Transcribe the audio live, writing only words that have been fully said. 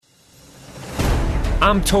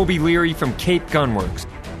I'm Toby Leary from Cape Gunworks.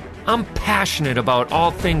 I'm passionate about all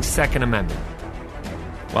things Second Amendment.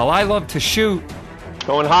 While I love to shoot,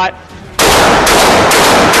 going hot.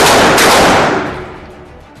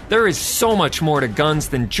 There is so much more to guns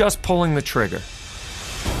than just pulling the trigger.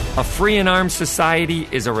 A free and armed society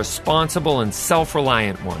is a responsible and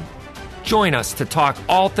self-reliant one. Join us to talk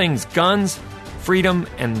all things guns, freedom,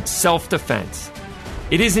 and self-defense.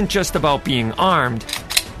 It isn't just about being armed.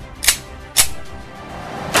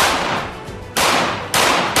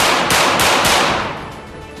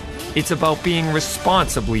 It's about being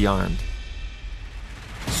responsibly armed.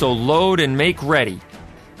 So load and make ready.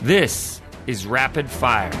 This is Rapid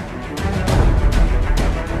Fire.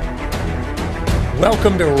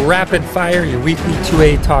 Welcome to Rapid Fire, your weekly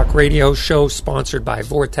 2A talk radio show sponsored by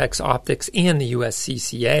Vortex Optics and the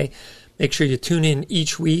USCCA. Make sure you tune in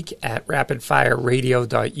each week at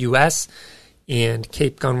rapidfireradio.us and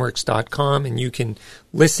capegunworks.com, and you can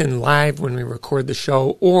listen live when we record the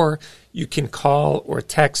show, or you can call or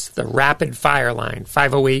text the Rapid Fire line,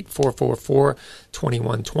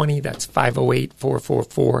 508-444-2120. That's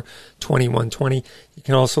 508-444-2120. You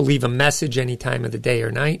can also leave a message any time of the day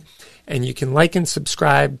or night, and you can like and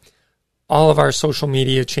subscribe. All of our social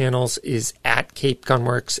media channels is at Cape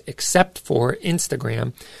Gunworks, except for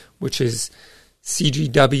Instagram, which is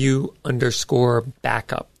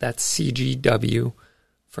CGW_backup. That's CGW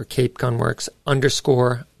for Cape Gunworks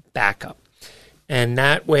 _backup. And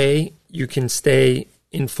that way you can stay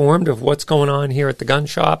informed of what's going on here at the gun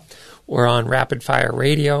shop or on Rapid Fire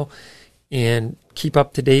Radio and keep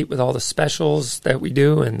up to date with all the specials that we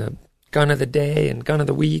do and the gun of the day and gun of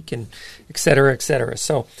the week and et cetera, et cetera.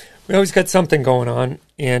 So we always got something going on.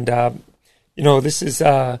 And, this is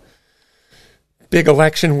big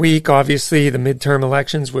election week. Obviously, the midterm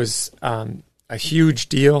elections was a huge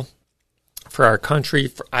deal for our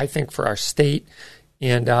country, I think for our state.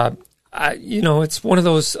 And, it's one of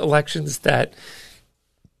those elections that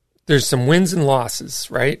there's some wins and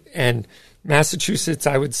losses, right? And Massachusetts,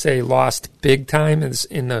 I would say, lost big time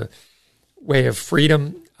in the way of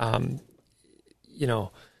freedom.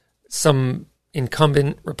 Some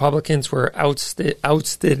incumbent Republicans were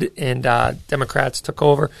ousted and Democrats took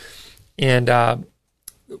over. And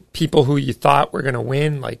people who you thought were going to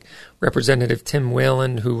win, like Representative Tim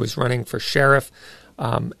Whelan, who was running for sheriff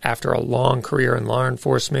after a long career in law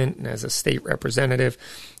enforcement and as a state representative,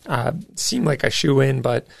 seemed like a shoo-in,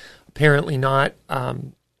 but apparently not.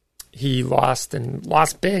 He lost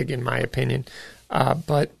big, in my opinion.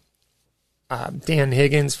 But Dan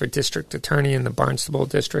Higgins for district attorney in the Barnstable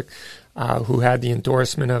district, who had the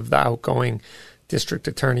endorsement of the outgoing district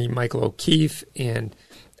attorney Michael O'Keefe, and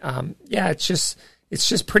it's just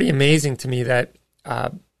pretty amazing to me that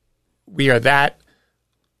we are that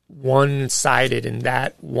one-sided in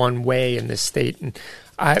that one way in this state. And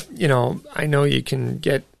I know you can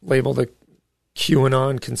get labeled a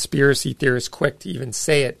QAnon conspiracy theorist quick to even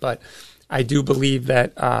say it, but I do believe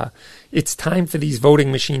that it's time for these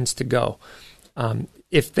voting machines to go.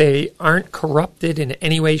 If they aren't corrupted in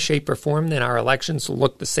any way, shape, or form, then our elections will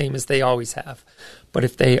look the same as they always have. But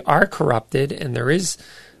if they are corrupted and there is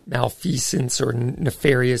malfeasance or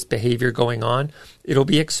nefarious behavior going on, it'll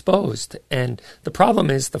be exposed. And the problem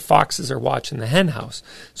is the foxes are watching the hen house.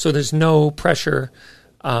 So there's no pressure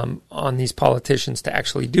on these politicians to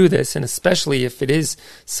actually do this. And especially if it is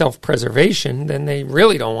self-preservation, then they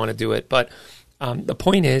really don't want to do it. But the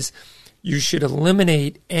point is, you should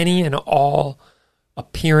eliminate any and all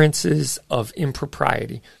appearances of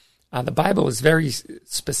impropriety. The Bible is very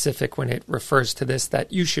specific when it refers to this,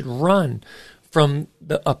 that you should run from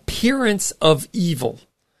the appearance of evil.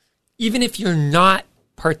 Even if you're not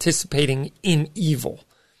participating in evil,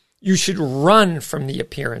 you should run from the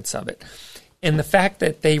appearance of it. And the fact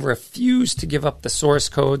that they refuse to give up the source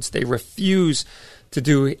codes, they refuse to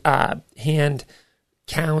do hand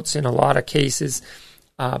counts in a lot of cases,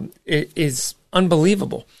 it is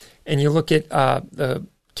unbelievable. And you look at the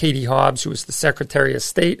Katie Hobbs, who was the Secretary of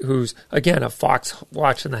State, who's, again, a fox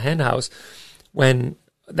watching the hen house, when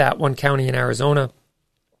that one county in Arizona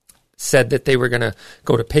said that they were going to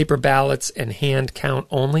go to paper ballots and hand count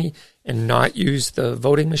only and not use the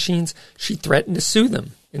voting machines, she threatened to sue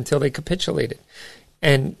them until they capitulated.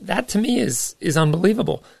 And that, to me, is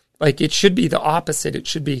unbelievable. Like, it should be the opposite. It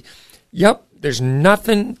should be, yep, there's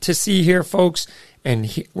nothing to see here, folks, and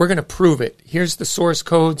we're going to prove it. Here's the source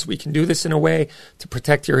codes. We can do this in a way to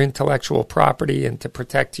protect your intellectual property and to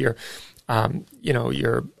protect your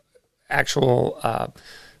actual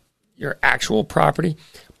property.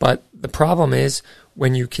 But the problem is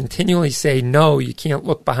when you continually say, no, you can't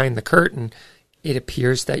look behind the curtain, it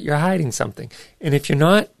appears that you're hiding something. And if you're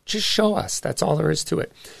not, just show us. That's all there is to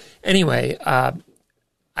it. Anyway, I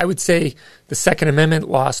would say the Second Amendment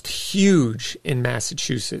lost huge in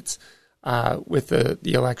Massachusetts with the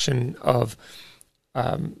election of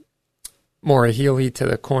Maura Healey to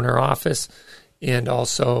the corner office, and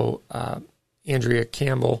also Andrea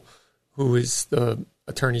Campbell, who is the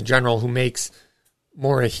Attorney General, who makes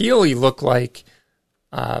Maura Healey look like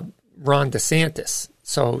Ron DeSantis.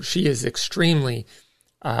 So she is extremely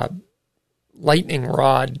lightning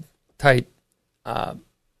rod type,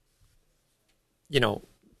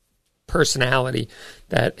 personality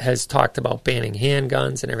that has talked about banning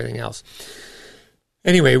handguns and everything else.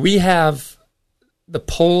 Anyway, we have the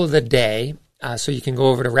poll of the day. So you can go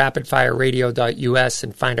over to rapidfireradio.us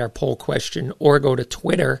and find our poll question, or go to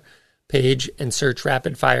Twitter page and search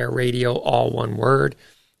Rapid Fire Radio, all one word,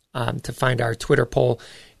 to find our Twitter poll.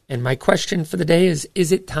 And my question for the day is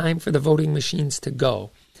it time for the voting machines to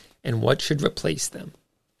go? And what should replace them?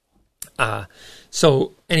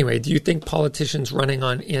 So anyway, do you think politicians running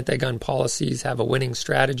on anti-gun policies have a winning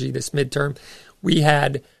strategy this midterm? We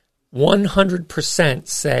had 100%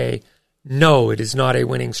 say, no, it is not a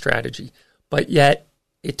winning strategy. But yet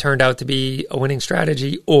it turned out to be a winning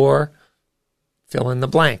strategy, or fill in the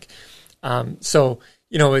blank. So,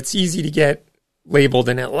 it's easy to get labeled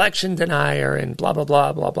an election denier and blah, blah,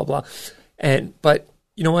 blah, blah, blah, blah. But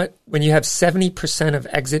you know what? When you have 70% of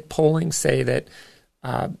exit polling say that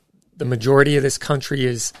the majority of this country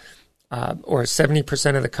is, or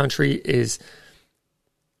 70% of the country is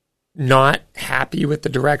not happy with the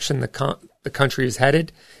direction the country is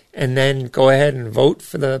headed, and then go ahead and vote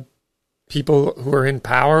for the people who are in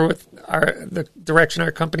power with the direction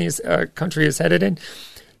our country is headed in,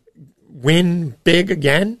 win big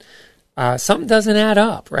again, something doesn't add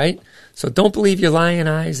up, right? So don't believe your lying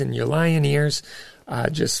eyes and your lying ears.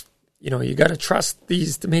 You got to trust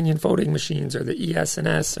these Dominion voting machines or the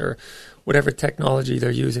ES&S or whatever technology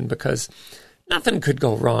they're using, because nothing could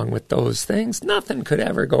go wrong with those things. Nothing could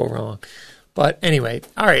ever go wrong. But anyway,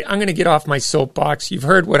 all right, I'm going to get off my soapbox. You've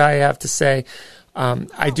heard what I have to say.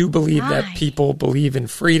 I do believe that people believe in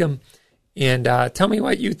freedom. And tell me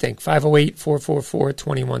what you think.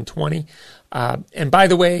 508-444-2120. And by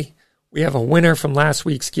the way, we have a winner from last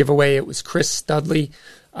week's giveaway. It was Chris Studley.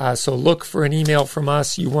 So look for an email from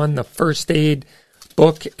us. You won the first aid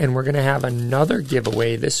book, and we're going to have another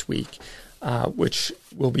giveaway this week, which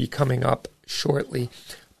will be coming up shortly.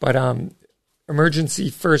 But Emergency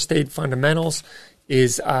First Aid Fundamentals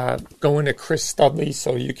is going to Chris Studley,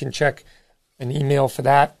 so you can check an email for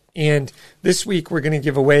that. And this week we're going to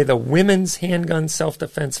give away the Women's Handgun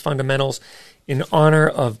Self-Defense Fundamentals in honor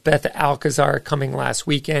of Beth Alcazar, coming last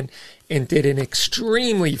weekend and did an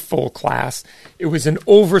extremely full class. It was an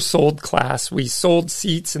oversold class. We sold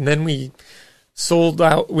seats, and then we sold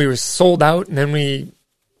out. We were sold out, and then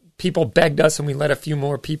people begged us, and we let a few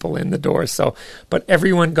more people in the door. So, but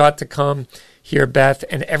everyone got to come hear Beth,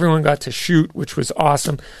 and everyone got to shoot, which was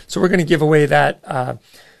awesome. So we're going to give away that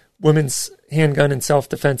Women's Handgun and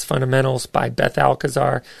Self-Defense Fundamentals by Beth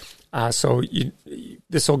Alcazar. So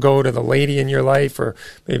this will go to the lady in your life, or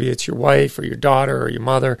maybe it's your wife or your daughter or your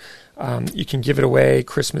mother. You can give it away.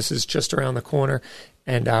 Christmas is just around the corner,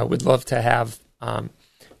 and we'd love to have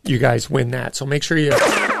you guys win that. So make sure you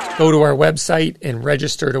go to our website and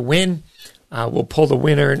register to win. We'll pull the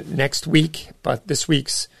winner next week, but this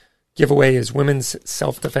week's giveaway is Women's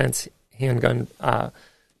Self-Defense Handgun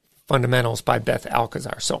Fundamentals by Beth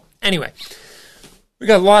Alcazar. So anyway, we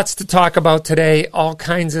got lots to talk about today, all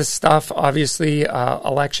kinds of stuff. Obviously,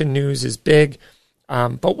 election news is big.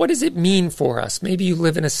 But what does it mean for us? Maybe you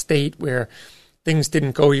live in a state where things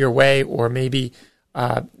didn't go your way, or maybe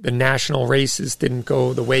the national races didn't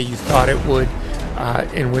go the way you thought it would,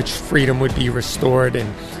 in which freedom would be restored,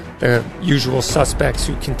 and the usual suspects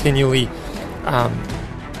who continually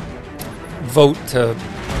vote to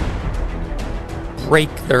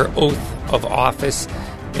break their oath of office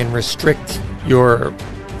and restrict your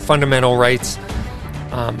fundamental rights.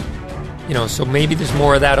 So maybe there's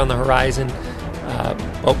more of that on the horizon.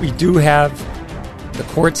 But we do have the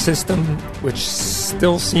court system, which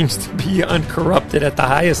still seems to be uncorrupted at the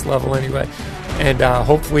highest level anyway. And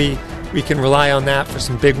hopefully we can rely on that for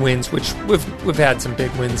some big wins, which we've had some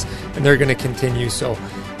big wins, and they're going to continue. So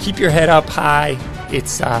keep your head up high.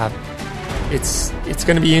 It's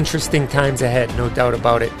going to be interesting times ahead, no doubt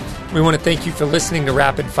about it. We want to thank you for listening to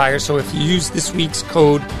Rapid Fire. So if you use this week's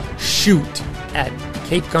code SHOOT at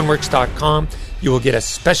capegunworks.com, you will get a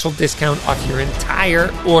special discount off your entire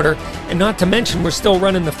order. And not to mention, we're still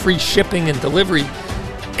running the free shipping and delivery.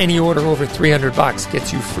 Any order over $300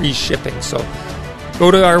 gets you free shipping. So Go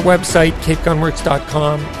to our website,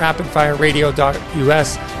 capegunworks.com,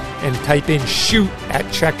 rapidfireradio.us, and type in shoot at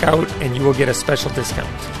checkout, and you will get a special discount.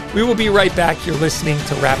 We will be right back. You're listening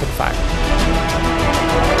to Rapid Fire.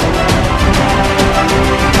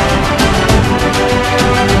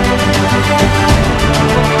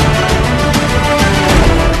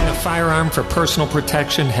 A firearm for personal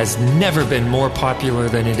protection has never been more popular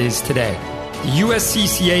than it is today. The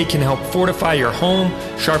USCCA can help fortify your home,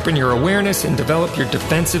 sharpen your awareness, and develop your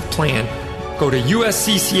defensive plan. Go to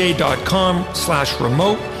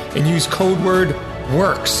uscca.com/remote and use code word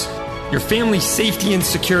WORKS. Your family's safety and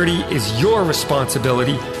security is your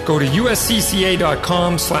responsibility. Go to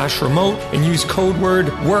uscca.com/remote and use code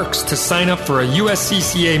word WORKS to sign up for a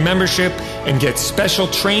USCCA membership and get special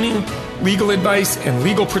training, legal advice, and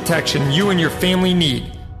legal protection you and your family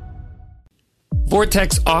need.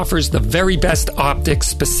 Vortex offers the very best optics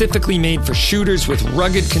specifically made for shooters with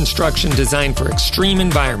rugged construction designed for extreme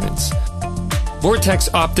environments. Vortex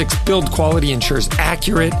Optics build quality ensures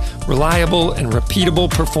accurate, reliable, and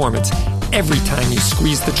repeatable performance every time you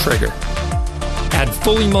squeeze the trigger. Add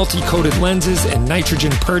fully multi-coated lenses and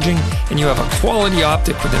nitrogen purging, and you have a quality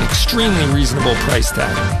optic with an extremely reasonable price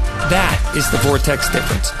tag. That is the Vortex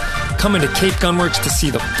difference. Come into Cape Gunworks to see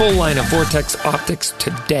the full line of Vortex Optics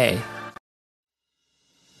today.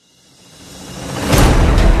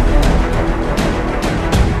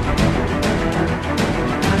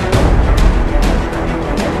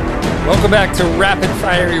 Welcome back to Rapid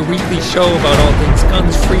Fire, your weekly show about all things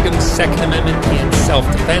guns, freedom, Second Amendment, and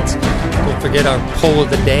self-defense. Don't forget our poll of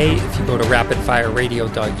the day. If you go to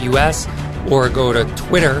rapidfireradio.us or go to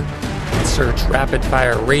Twitter and search Rapid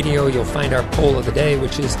Fire Radio, you'll find our poll of the day,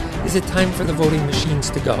 which is it time for the voting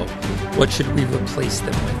machines to go? What should we replace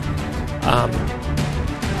them with?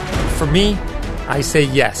 For me, I say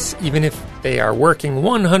yes. Even if they are working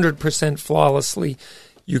 100% flawlessly,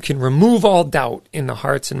 you can remove all doubt in the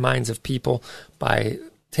hearts and minds of people by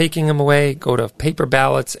taking them away, go to paper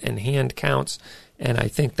ballots and hand counts, and I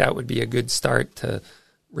think that would be a good start to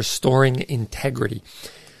restoring integrity.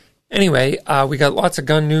 Anyway, we got lots of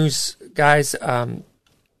gun news, guys.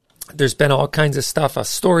 There's been all kinds of stuff. A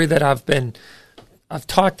story that I've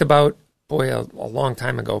talked about, a long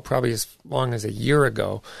time ago, probably as long as a year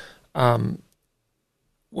ago,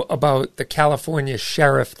 about the California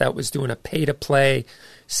sheriff that was doing a pay-to-play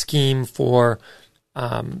scheme for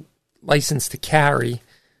license to carry.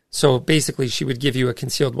 So basically, she would give you a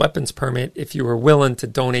concealed weapons permit if you were willing to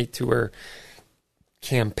donate to her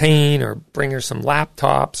campaign or bring her some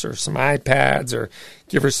laptops or some iPads or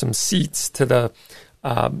give her some seats to the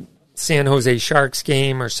San Jose Sharks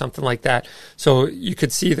game or something like that. So you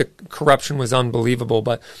could see the corruption was unbelievable.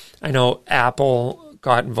 But I know Apple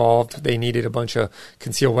got involved. They needed a bunch of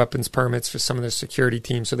concealed weapons permits for some of their security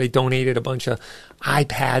teams, so they donated a bunch of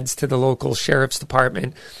iPads to the local sheriff's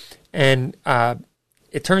department. And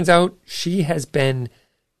it turns out she has been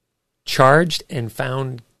charged and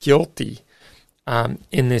found guilty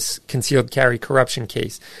in this concealed carry corruption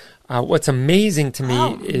case. What's amazing to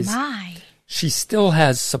me is she still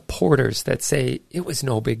has supporters that say it was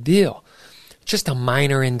no big deal. Just a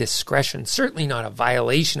minor indiscretion, certainly not a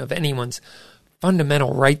violation of anyone's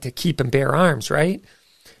fundamental right to keep and bear arms, right?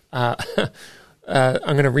 I'm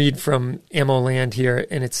going to read from Ammo Land here,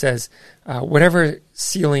 and it says, whatever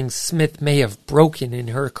ceilings Smith may have broken in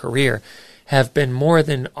her career have been more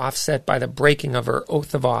than offset by the breaking of her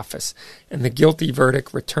oath of office, and the guilty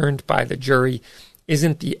verdict returned by the jury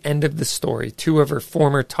isn't the end of the story. 2 of her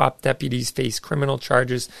former top deputies face criminal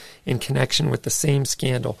charges in connection with the same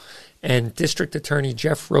scandal. And District Attorney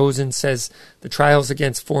Jeff Rosen says the trials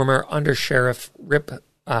against former Under Sheriff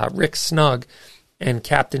Rick Snug and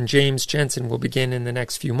Captain James Jensen will begin in the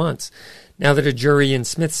next few months. Now that a jury in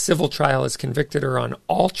Smith's civil trial has convicted her on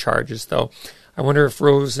all charges, though, I wonder if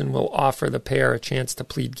Rosen will offer the pair a chance to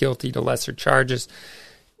plead guilty to lesser charges.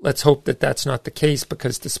 Let's hope that that's not the case,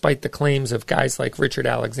 because despite the claims of guys like Richard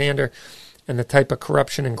Alexander and the type of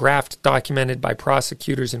corruption and graft documented by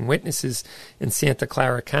prosecutors and witnesses in Santa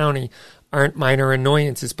Clara County aren't minor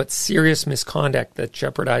annoyances, but serious misconduct that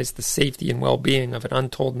jeopardized the safety and well-being of an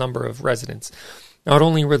untold number of residents. Not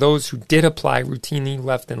only were those who did apply routinely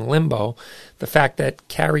left in limbo, the fact that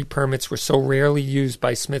carry permits were so rarely used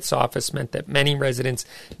by Smith's office meant that many residents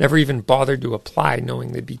never even bothered to apply,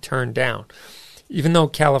 knowing they'd be turned down. Even though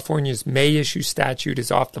California's May issue statute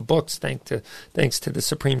is off the books thanks to the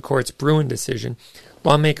Supreme Court's Bruin decision,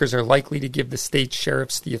 lawmakers are likely to give the state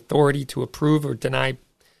sheriffs the authority to approve or deny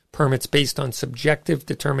permits based on subjective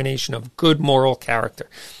determination of good moral character.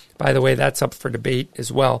 By the way, that's up for debate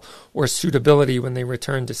as well, or suitability when they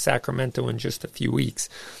return to Sacramento in just a few weeks.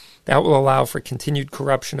 That will allow for continued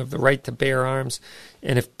corruption of the right to bear arms.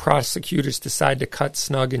 And if prosecutors decide to cut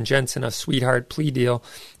Snug and Jensen a sweetheart plea deal,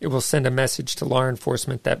 it will send a message to law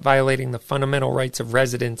enforcement that violating the fundamental rights of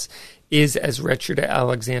residents is, as Richard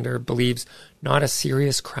Alexander believes, not a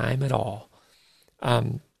serious crime at all.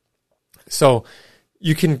 So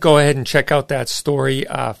you can go ahead and check out that story.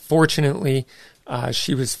 Fortunately,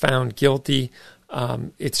 she was found guilty.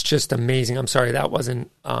 It's just amazing. I'm sorry, that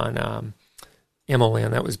wasn't on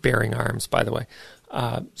AmmoLand. That was Bearing Arms, by the way.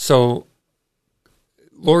 So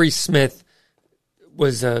Lori Smith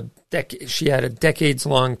was she had a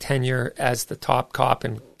decades-long tenure as the top cop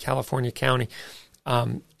in California County.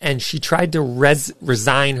 And she tried to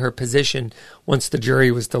resign her position once the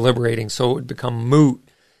jury was deliberating, so it would become moot,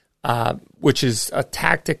 which is a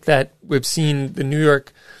tactic that we've seen the New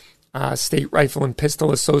York State Rifle and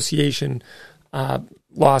Pistol Association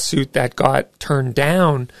lawsuit that got turned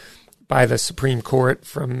down by the Supreme Court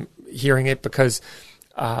from hearing it because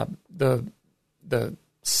the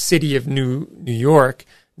city of New York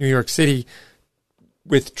City,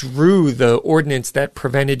 withdrew the ordinance that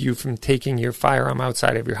prevented you from taking your firearm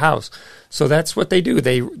outside of your house. So that's what they do.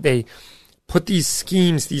 They put these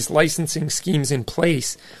schemes, these licensing schemes in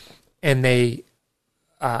place, and they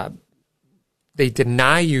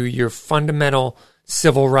deny you your fundamental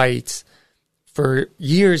civil rights for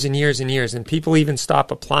years and years and years. And people even stop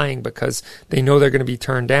applying because they know they're going to be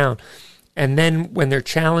turned down. And then when they're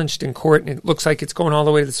challenged in court and it looks like it's going all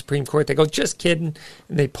the way to the Supreme Court, they go, just kidding,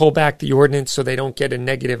 and they pull back the ordinance so they don't get a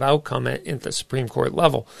negative outcome at the Supreme Court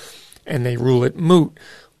level. And they rule it moot,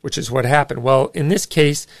 which is what happened. Well, in this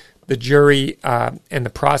case, the jury and the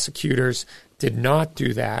prosecutors did not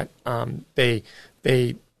do that. They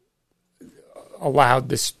allowed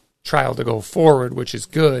this trial to go forward, which is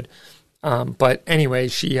good. But anyway,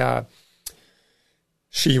 she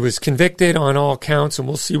was convicted on all counts, and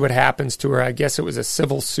we'll see what happens to her. I guess it was a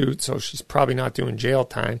civil suit, so she's probably not doing jail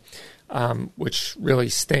time, which really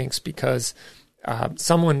stinks because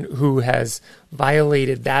someone who has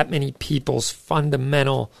violated that many people's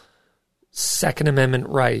fundamental Second Amendment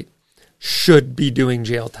right should be doing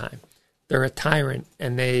jail time. They're a tyrant,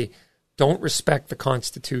 and they don't respect the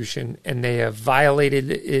Constitution, and they have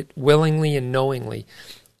violated it willingly and knowingly.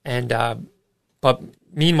 And but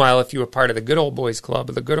meanwhile, if you were part of the Good Old Boys Club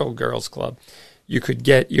or the Good Old Girls Club, you could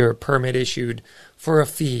get your permit issued for a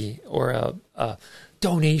fee or a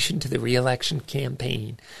donation to the re-election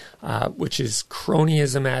campaign, which is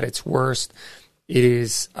cronyism at its worst. It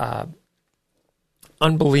is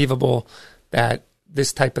unbelievable that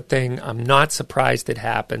this type of thing, I'm not surprised it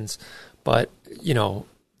happens, but, you know,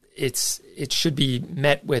 it should be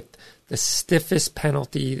met with the stiffest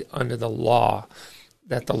penalty under the law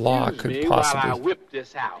that the law could possibly whip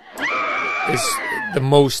this out. Is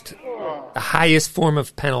the highest form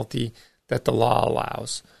of penalty that the law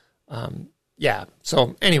allows.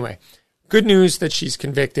 So anyway, good news that she's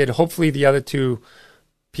convicted. Hopefully the other two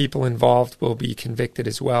people involved will be convicted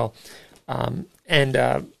as well.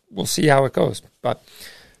 And we'll see how it goes. But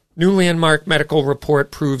new landmark medical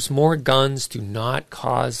report proves more guns do not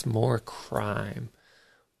cause more crime.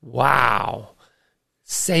 Wow.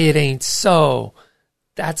 Say it ain't so.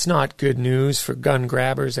 That's not good news for gun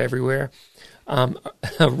grabbers everywhere.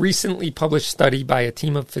 A recently published study by a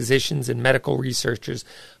team of physicians and medical researchers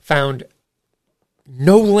found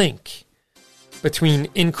no link between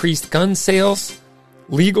increased gun sales,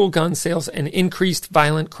 legal gun sales, and increased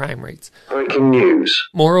violent crime rates. Breaking news.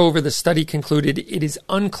 Moreover, the study concluded it is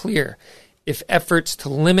unclear if efforts to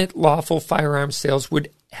limit lawful firearms sales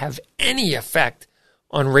would have any effect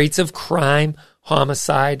on rates of crime,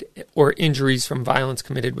 homicide, or injuries from violence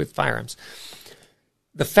committed with firearms.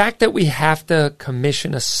 The fact that we have to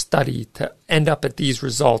commission a study to end up at these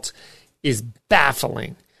results is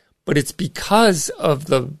baffling, but it's because of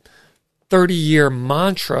the 30-year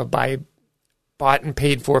mantra by bought and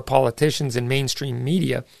paid for politicians and mainstream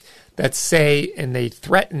media that say, and they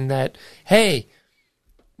threaten that, hey,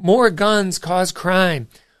 more guns cause crime.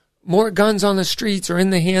 More guns on the streets or in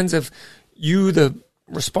the hands of you, the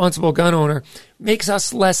responsible gun owner, makes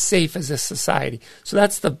us less safe as a society. So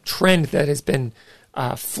that's the trend that has been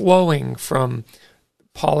flowing from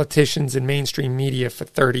politicians and mainstream media for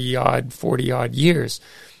 30-odd, 40-odd years.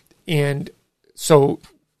 And so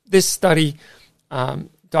this study,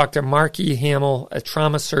 Dr. Mark E. Hamill, a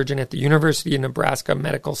trauma surgeon at the University of Nebraska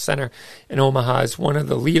Medical Center in Omaha, is one of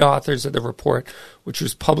the lead authors of the report, which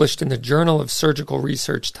was published in the Journal of Surgical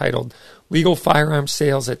Research titled Legal Firearms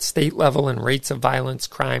Sales at State Level and Rates of Violence,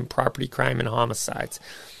 Crime, Property Crime, and Homicides.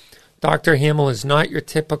 Dr. Hamill is not your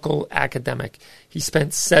typical academic. He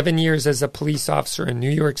spent 7 years as a police officer in New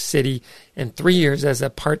York City and 3 years as a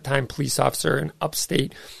part-time police officer in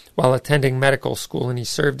upstate while attending medical school, and he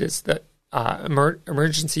served as the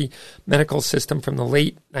emergency medical system from the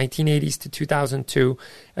late 1980s to 2002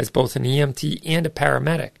 as both an EMT and a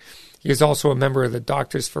paramedic. He is also a member of the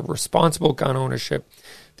Doctors for Responsible Gun Ownership,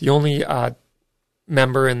 the only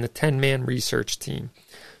member in the 10-man research team.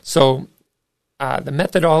 So the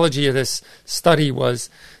methodology of this study was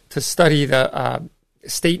to study the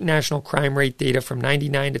state and national crime rate data from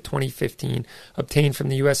 1999 to 2015 obtained from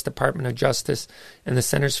the U.S. Department of Justice and the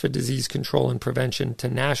Centers for Disease Control and Prevention to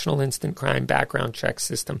National Instant Crime Background Check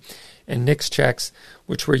System and NICS checks,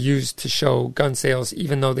 which were used to show gun sales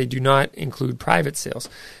even though they do not include private sales.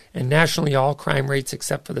 And nationally, all crime rates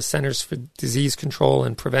except for the Centers for Disease Control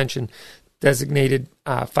and Prevention designated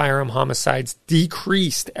firearm homicides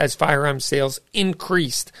decreased as firearm sales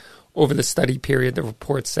increased over the study period, the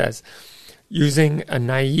report says. Using a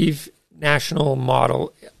naive national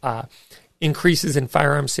model, increases in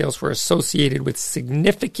firearm sales were associated with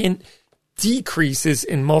significant decreases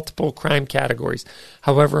in multiple crime categories.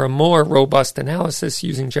 However, a more robust analysis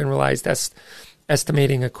using generalized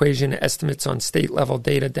estimating equation estimates on state-level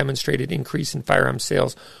data demonstrated increase in firearm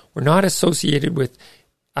sales were not associated with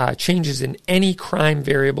changes in any crime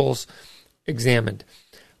variables examined.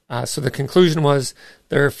 So the conclusion was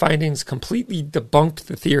their findings completely debunked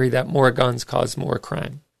the theory that more guns cause more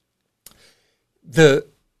crime. The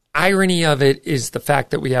irony of it is the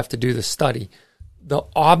fact that we have to do the study. The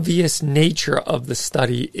obvious nature of the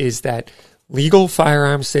study is that legal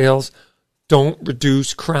firearm sales don't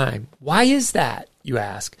reduce crime. Why is that, you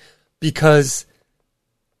ask? Because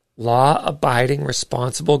law-abiding,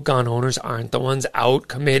 responsible gun owners aren't the ones out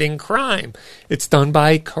committing crime. It's done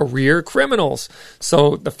by career criminals.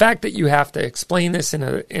 So the fact that you have to explain this in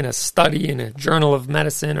a study in a journal of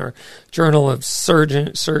medicine or journal of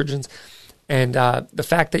surgeons, and the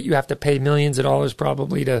fact that you have to pay millions of dollars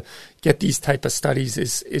probably to get these type of studies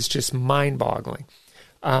is just mind-boggling.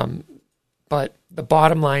 But the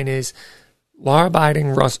bottom line is,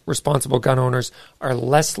 law-abiding, responsible gun owners are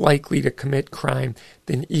less likely to commit crime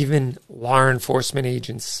than even law enforcement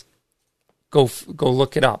agents. Go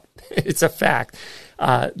look it up. It's a fact.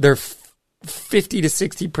 They're 50 to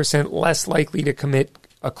 60% less likely to commit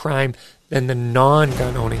a crime than the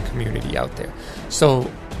non-gun owning community out there.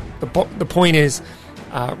 So the point is,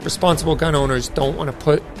 responsible gun owners don't want to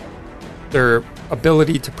put their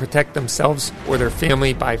ability to protect themselves or their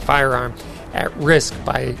family by firearm at risk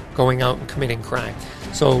by going out and committing crime.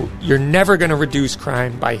 So you're never going to reduce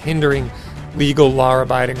crime by hindering legal,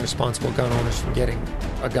 law-abiding, responsible gun owners from getting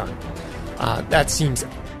a gun. That seems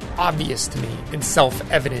obvious to me and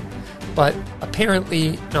self-evident, but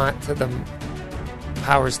apparently not to the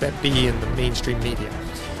powers that be in the mainstream media.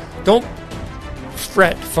 Don't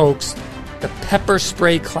fret, folks. The pepper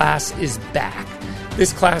spray class is back.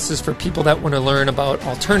 This class is for people that want to learn about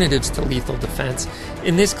alternatives to lethal defense.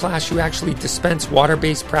 In this class, you actually dispense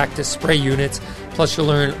water-based practice spray units, plus you'll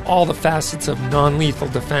learn all the facets of non-lethal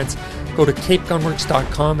defense. Go to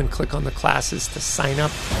capegunworks.com and click on the classes to sign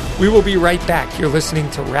up. We will be right back. You're listening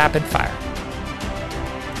to Rapid Fire.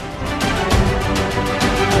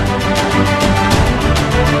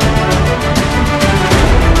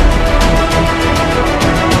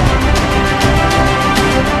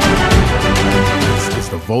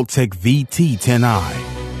 Voltec VT10i.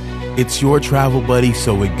 It's your travel buddy,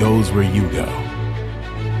 so it goes where you go.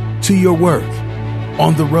 To your work,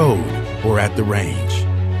 on the road, or at the range.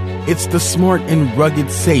 It's the smart and rugged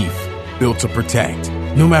safe built to protect,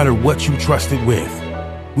 no matter what you trust it with.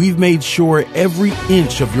 We've made sure every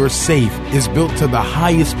inch of your safe is built to the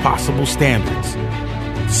highest possible standards.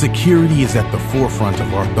 Security is at the forefront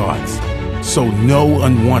of our thoughts, so no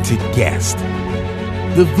unwanted guest.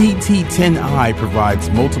 The VT10i provides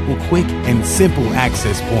multiple quick and simple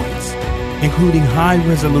access points, including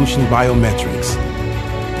high-resolution biometrics,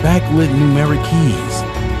 backlit numeric keys,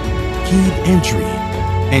 keyed entry,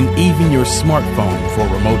 and even your smartphone for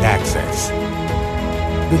remote access.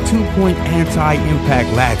 The 2-point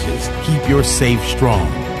anti-impact latches keep your safe strong,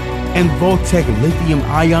 and Voltec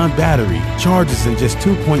lithium-ion battery charges in just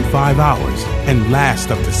 2.5 hours and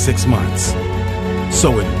lasts up to 6 months,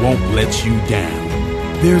 so it won't let you down.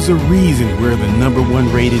 There's a reason we're the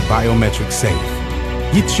 #1 rated biometric safe.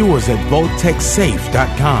 Get yours at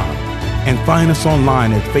VoltecSafe.com and find us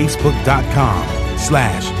online at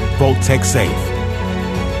Facebook.com/VoltecSafe.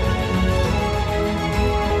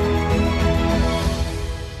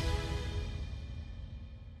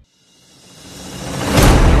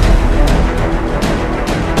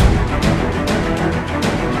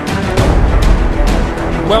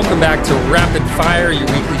 Welcome back to Rapid Fire, your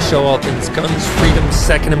weekly show all things guns, freedom,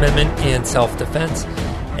 Second Amendment, and self-defense.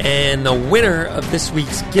 And the winner of this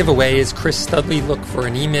week's giveaway is Chris Studley. Look for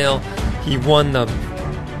an email. He won the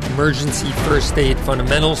Emergency First Aid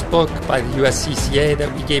Fundamentals book by the USCCA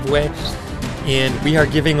that we gave away. And we are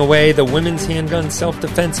giving away the Women's Handgun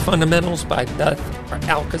Self-Defense Fundamentals by Beth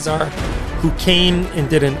Alcazar, who came and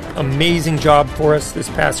did an amazing job for us this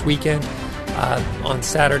past weekend. On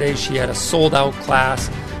Saturday, she had a sold-out class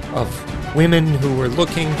of women who were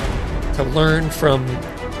looking to learn from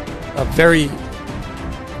a very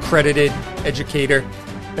accredited educator.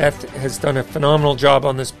 Beth has done a phenomenal job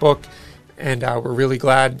on this book, and we're really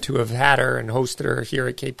glad to have had her and hosted her here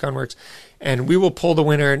at Cape Gunworks. And we will pull the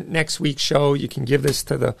winner next week's show. You can give this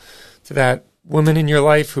to that woman in your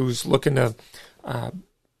life who's looking to,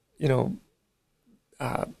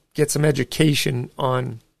 get some education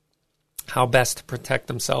on how best to protect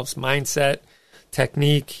themselves, mindset,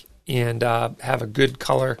 technique, and have a good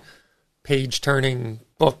color page-turning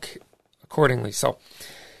book accordingly. So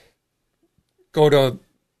go to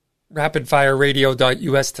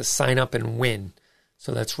rapidfireradio.us to sign up and win.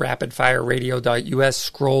 So that's rapidfireradio.us.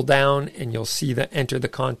 Scroll down, and you'll see the Enter the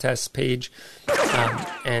Contest page,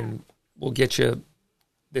 and we'll get you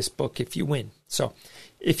this book if you win. So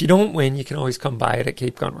if you don't win, you can always come buy it at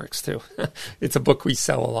Cape Gunworks, too. It's a book we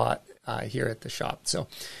sell a lot here at the shop. So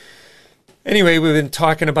anyway, we've been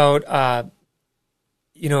talking about,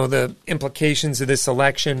 the implications of this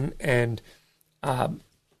election and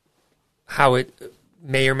how it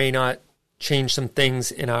may or may not change some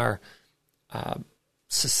things in our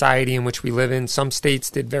society in which we live in. Some states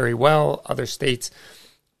did very well. Other states,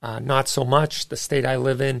 not so much. The state I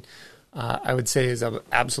live in, I would say, is an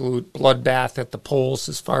absolute bloodbath at the polls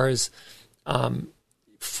as far as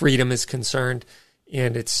freedom is concerned.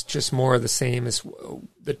 And it's just more of the same as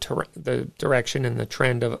the direction and the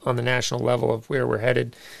trend on the national level of where we're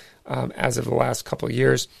headed as of the last couple of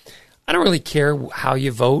years. I don't really care how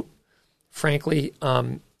you vote, frankly,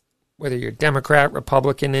 whether you're Democrat,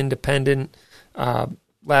 Republican, Independent,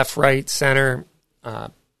 left, right, center,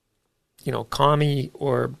 commie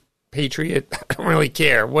or patriot. I don't really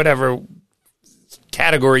care, whatever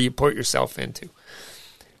category you put yourself into.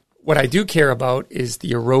 What I do care about is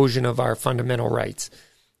the erosion of our fundamental rights.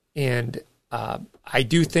 And I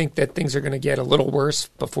do think that things are going to get a little worse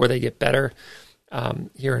before they get better.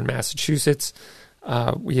 Here in Massachusetts,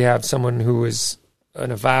 we have someone who is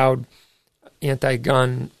an avowed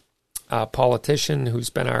anti-gun politician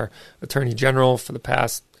who's been our attorney general for the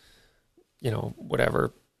past,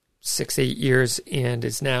 6-8 years, and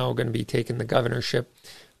is now going to be taking the governorship.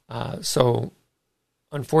 So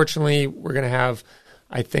unfortunately, we're going to have,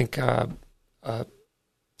 I think, a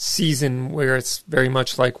season where it's very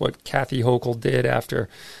much like what Kathy Hochul did after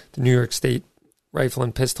the New York State Rifle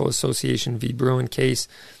and Pistol Association v. Bruin case.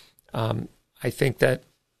 I think that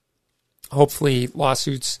hopefully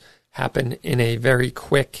lawsuits happen in a very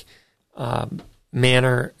quick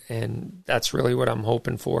manner, and that's really what I'm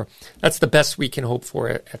hoping for. That's the best we can hope for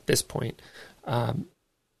at this point.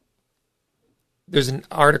 There's an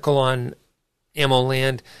article on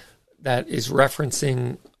AmmoLand that is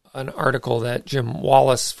referencing an article that Jim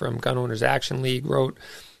Wallace from Gun Owners Action League wrote,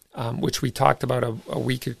 which we talked about a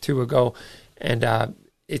week or two ago. And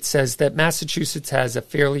it says that Massachusetts has a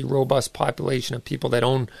fairly robust population of people that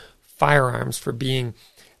own firearms for being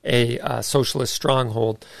a socialist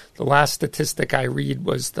stronghold. The last statistic I read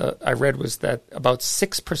was that about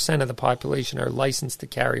 6% of the population are licensed to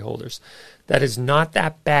carry holders. That is not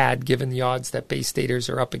that bad given the odds that Bay Staters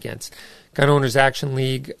are up against. Gun Owners Action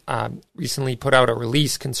League recently put out a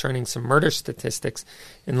release concerning some murder statistics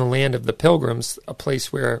in the land of the Pilgrims, a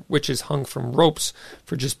place where witches hung from ropes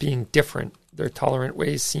for just being different. Their tolerant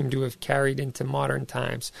ways seem to have carried into modern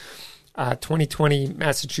times. 2020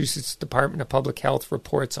 Massachusetts Department of Public Health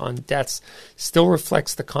reports on deaths still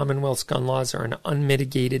reflects the Commonwealth's gun laws are an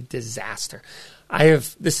unmitigated disaster.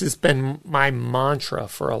 This has been my mantra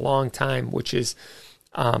for a long time, which is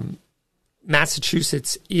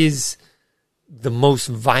Massachusetts is the most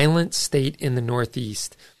violent state in the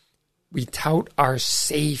Northeast. We tout our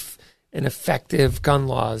safe and effective gun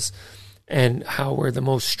laws and how we're the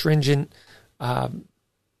most stringent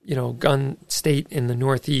gun state in the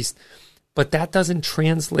Northeast. But that doesn't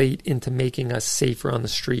translate into making us safer on the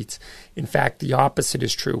streets. In fact, the opposite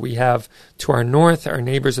is true. We have to our north, our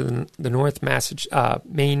neighbors of the north,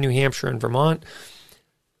 Maine, New Hampshire, and Vermont.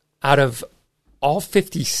 Out of all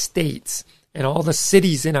 50 states and all the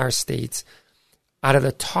cities in our states, out of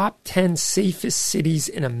the top 10 safest cities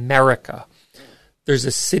in America, there's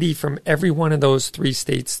a city from every one of those 3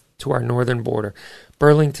 states to our northern border.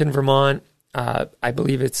 Burlington, Vermont, I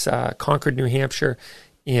believe it's Concord, New Hampshire,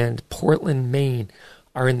 and Portland, Maine,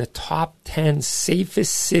 are in the top 10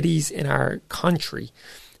 safest cities in our country.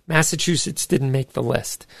 Massachusetts didn't make the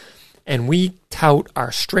list. And we tout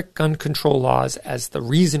our strict gun control laws as the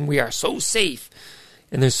reason we are so safe.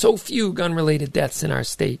 And there's so few gun-related deaths in our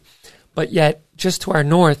state. But yet, just to our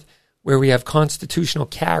north, where we have constitutional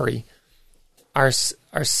carry, our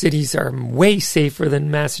cities are way safer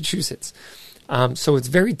than Massachusetts. So it's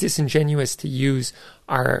very disingenuous to use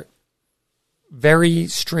our very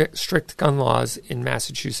strict gun laws in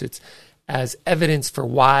Massachusetts as evidence for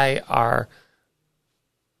why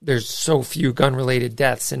there's so few gun-related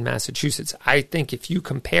deaths in Massachusetts. I think if you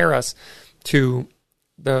compare us to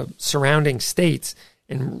the surrounding states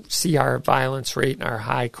and see our violence rate and our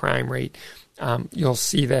high crime rate, you'll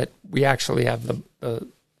see that we actually have the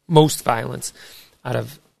most violence out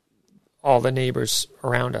of all the neighbors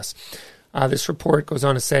around us. This report goes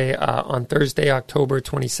on to say, on Thursday, October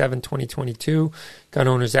 27, 2022, Gun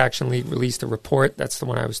Owners Action League released a report, that's the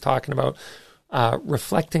one I was talking about,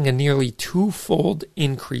 reflecting a nearly twofold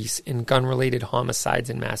increase in gun-related homicides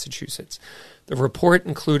in Massachusetts. The report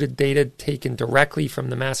included data taken directly from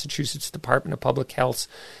the Massachusetts Department of Public Health's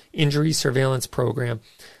Injury Surveillance Program.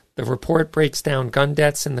 The report breaks down gun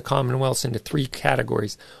deaths in the Commonwealth into three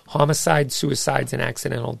categories: homicides, suicides, and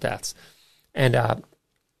accidental deaths. And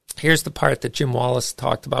here's the part that Jim Wallace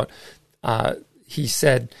talked about. He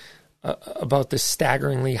said about this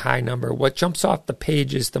staggeringly high number, what jumps off the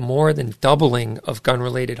page is the more than doubling of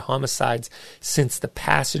gun-related homicides since the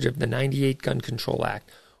passage of the 98 Gun Control Act.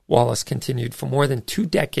 Wallace continued, for more than 2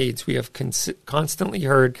 decades, we have constantly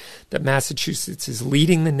heard that Massachusetts is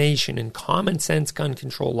leading the nation in common sense gun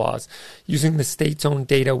control laws. Using the state's own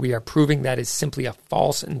data, we are proving that is simply a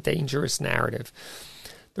false and dangerous narrative.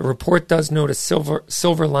 The report does note a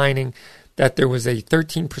silver lining that there was a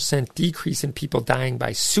 13% decrease in people dying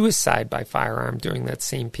by suicide by firearm during that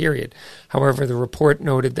same period. However, the report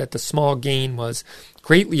noted that the small gain was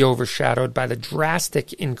greatly overshadowed by the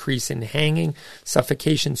drastic increase in hanging,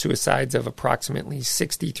 suffocation suicides of approximately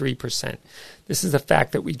 63%. This is a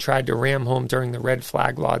fact that we tried to ram home during the red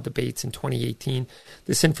flag law debates in 2018.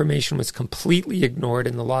 This information was completely ignored,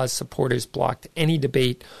 and the law's supporters blocked any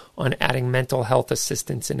debate on adding mental health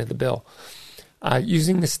assistance into the bill.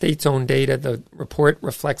 Using the state's own data, the report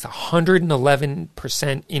reflects a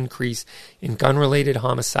 111% increase in gun-related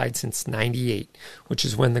homicides since 98, which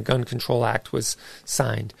is when the Gun Control Act was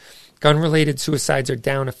signed. Gun-related suicides are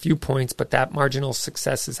down a few points, but that marginal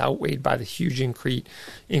success is outweighed by the huge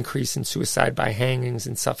increase in suicide by hangings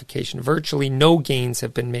and suffocation. Virtually no gains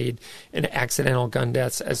have been made in accidental gun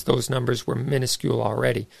deaths, as those numbers were minuscule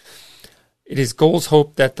already. It is Goal's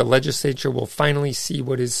hope that the legislature will finally see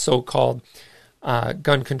what is so-called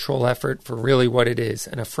gun control effort for really what it is,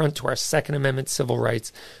 an affront to our Second Amendment civil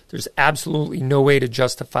rights. There's absolutely no way to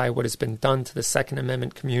justify what has been done to the Second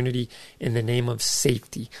Amendment community in the name of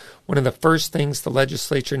safety. One of the first things the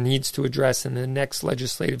legislature needs to address in the next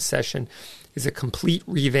legislative session is a complete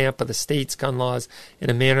revamp of the state's gun laws in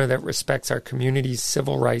a manner that respects our community's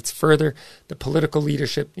civil rights. Further, the political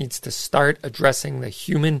leadership needs to start addressing the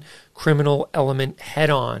human criminal element head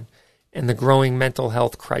on and the growing mental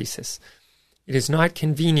health crisis. It is not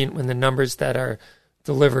convenient when the numbers that are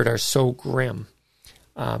delivered are so grim.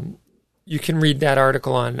 You can read that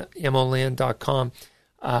article on ammoland.com.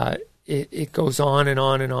 It goes on and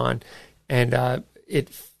on and on. And it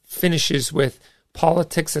finishes with,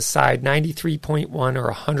 politics aside, 93.1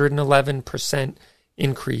 or 111%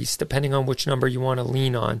 increase, depending on which number you want to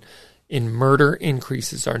lean on, in murder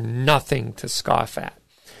increases are nothing to scoff at.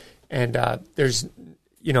 And there's,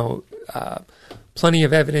 plenty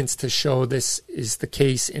of evidence to show this is the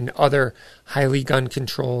case in other highly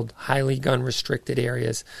gun-controlled, highly gun-restricted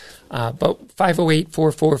areas. But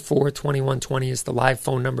 508-444-2120 is the live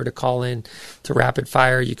phone number to call in to Rapid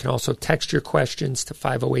Fire. You can also text your questions to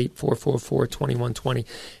 508-444-2120.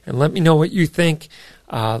 And let me know what you think.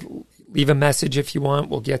 Leave a message if you want.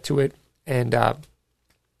 We'll get to it. And,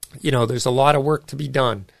 there's a lot of work to be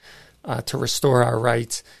done to restore our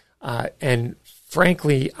rights. And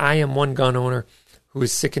frankly, I am one gun owner who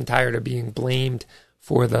is sick and tired of being blamed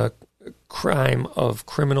for the crime of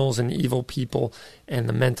criminals and evil people and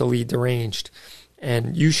the mentally deranged.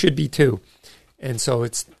 And you should be too. And so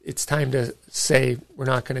it's time to say we're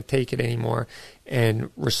not going to take it anymore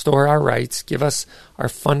and restore our rights, give us our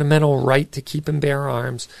fundamental right to keep and bear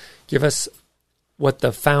arms, give us what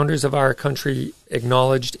the founders of our country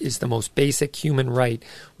acknowledged is the most basic human right,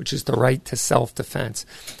 which is the right to self-defense.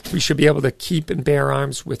 We should be able to keep and bear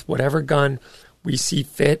arms with whatever gun we see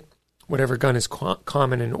fit, whatever gun is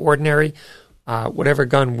common and ordinary. whatever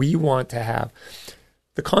gun we want to have.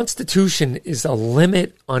 The Constitution is a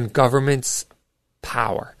limit on government's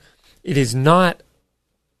power. It is not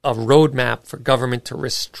a roadmap for government to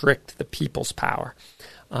restrict the people's power.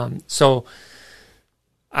 So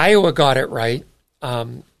Iowa got it right.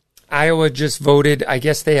 Iowa just voted. I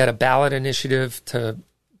guess they had a ballot initiative to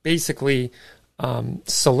basically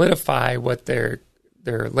solidify what their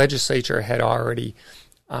legislature had already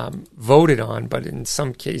voted on, but in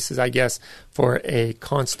some cases, I guess, for a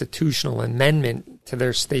constitutional amendment to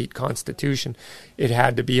their state constitution, it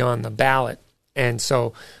had to be on the ballot. And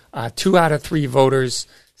so 2 out of 3 voters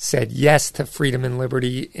said yes to freedom and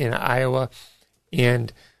liberty in Iowa,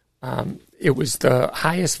 and it was the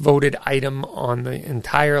highest voted item on the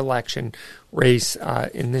entire election race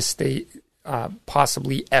in this state,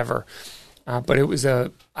 possibly ever. But it was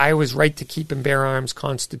Iowa's right to keep and bear arms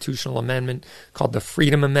constitutional amendment called the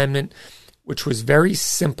Freedom Amendment, which was very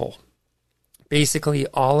simple. Basically,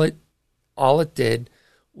 all it did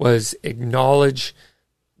was acknowledge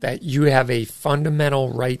that you have a fundamental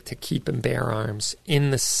right to keep and bear arms in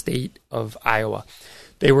the state of Iowa.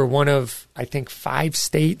 They were one of, I think, 5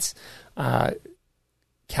 states,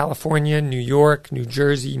 California, New York, New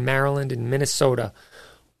Jersey, Maryland, and Minnesota,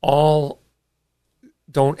 all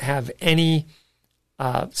don't have any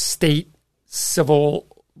state civil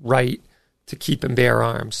right to keep and bear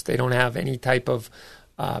arms. They don't have any type of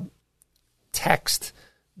text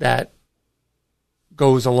that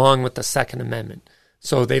goes along with the Second Amendment.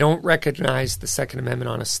 So they don't recognize the Second Amendment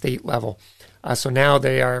on a state level. So now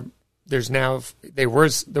there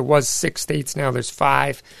was 6 states, now there's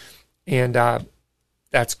 5, and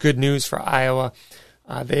that's good news for Iowa.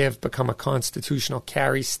 They have become a constitutional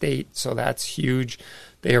carry state, so that's huge.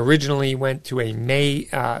 They originally went to a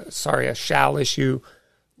shall issue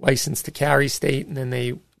license to carry state, and then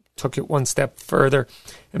they took it one step further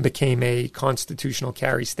and became a constitutional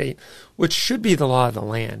carry state, which should be the law of the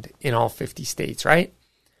land in all 50 states, right?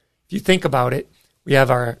 If you think about it, we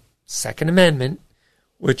have our Second Amendment,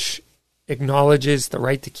 which acknowledges the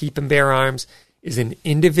right to keep and bear arms is an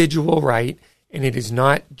individual right, and it is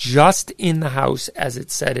not just in the house, as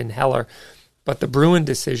it said in Heller, but the Bruin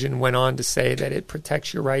decision went on to say that it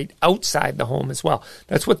protects your right outside the home as well.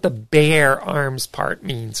 That's what the bear arms part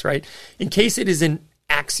means, right? In case it isn't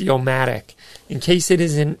axiomatic, in case it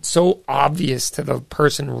isn't so obvious to the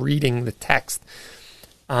person reading the text,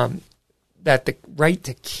 that the right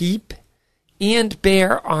to keep and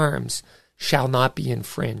bear arms shall not be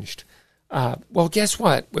infringed. Well, guess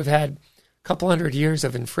what? We've had a couple hundred years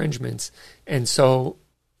of infringements. And so,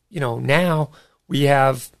 now we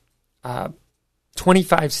have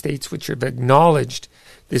 25 states which have acknowledged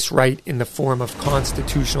this right in the form of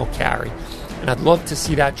constitutional carry. And I'd love to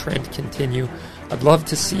see that trend continue. I'd love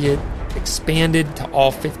to see it expanded to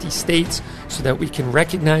all 50 states so that we can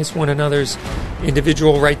recognize one another's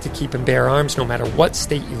individual right to keep and bear arms no matter what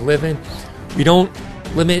state you live in. We don't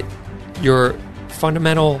limit your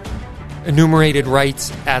fundamental enumerated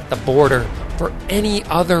rights at the border for any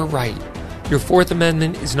other right. Your Fourth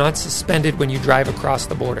Amendment is not suspended when you drive across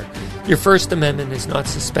the border. Your First Amendment is not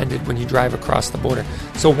suspended when you drive across the border.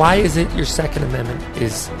 So why is it your Second Amendment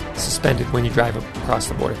is suspended when you drive across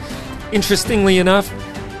the border? Interestingly enough,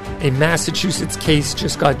 a Massachusetts case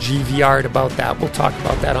just got GVR'd about that. We'll talk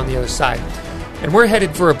about that on the other side. And we're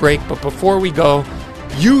headed for a break, but before we go,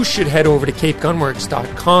 you should head over to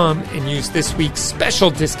CapeGunworks.com and use this week's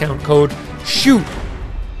special discount code SHOOT.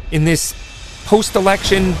 In this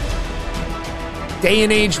post-election day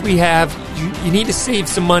and age we have, you need to save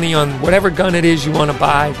some money on whatever gun it is you want to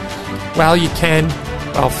buy while you can,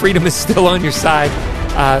 while freedom is still on your side.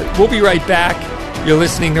 We'll be right back. You're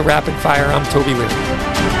listening to Rapid Fire. I'm Toby Lee.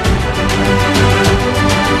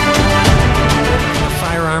 A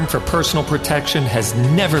firearm for personal protection has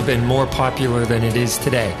never been more popular than it is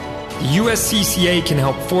today. The USCCA can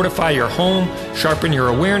help fortify your home, sharpen your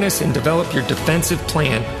awareness, and develop your defensive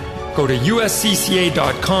plan. Go to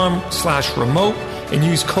uscca.com/remote and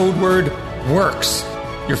use code word WORKS.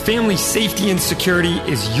 Your family's safety and security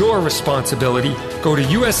is your responsibility. Go to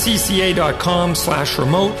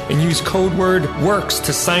uscca.com/remote and use code word WORKS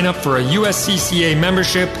to sign up for a USCCA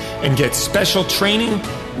membership and get special training,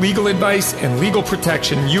 legal advice, and legal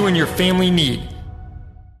protection you and your family need.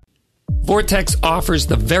 Vortex offers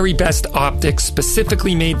the very best optics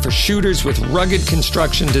specifically made for shooters with rugged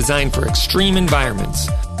construction designed for extreme environments.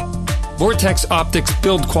 Vortex Optics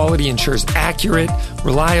build quality ensures accurate,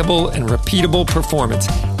 reliable, and repeatable performance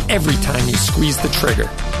every time you squeeze the trigger.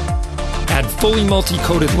 Add fully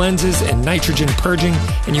multi-coated lenses and nitrogen purging,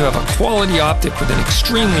 and you have a quality optic with an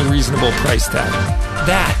extremely reasonable price tag.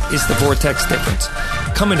 That is the Vortex difference.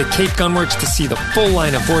 Come into Cape Gunworks to see the full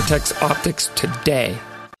line of Vortex optics today.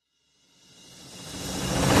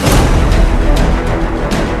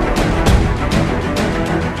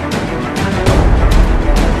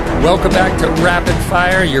 Welcome back to Rapid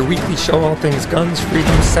Fire, your weekly show all things guns,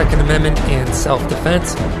 freedom, Second Amendment, and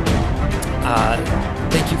self-defense.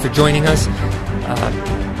 Thank you for joining us.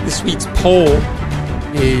 This week's poll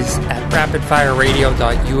is at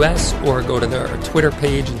rapidfireradio.us, or go to their Twitter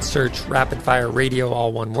page and search Rapid Fire Radio,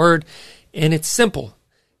 all one word. And it's simple.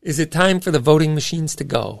 Is it time for the voting machines to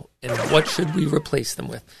go? And what should we replace them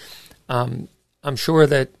with? I'm sure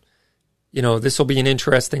that this will be an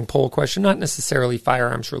interesting poll question, not necessarily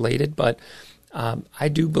firearms related, but I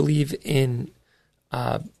do believe in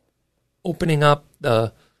opening up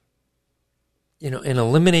and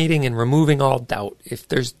eliminating and removing all doubt. If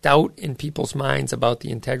there's doubt in people's minds about the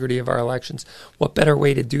integrity of our elections, what better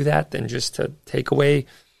way to do that than just to take away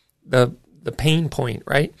the pain point,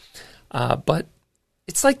 right? But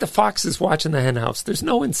it's like the foxes watching the hen house. There's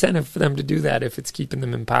no incentive for them to do that if it's keeping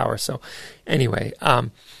them in power. So anyway,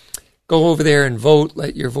 go over there and vote.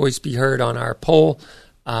 Let your voice be heard on our poll.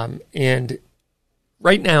 And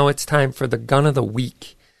right now it's time for the gun of the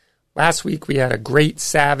week. Last week we had a great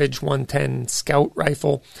Savage 110 Scout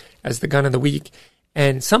rifle as the gun of the week.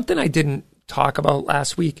 And something I didn't talk about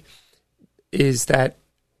last week is that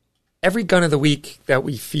every gun of the week that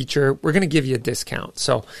we feature, we're going to give you a discount.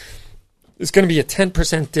 So there's going to be a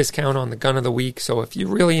 10% discount on the gun of the week. So if you're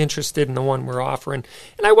really interested in the one we're offering,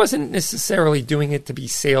 and I wasn't necessarily doing it to be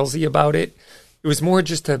salesy about it, it was more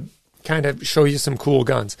just to kind of show you some cool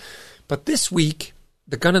guns. But this week,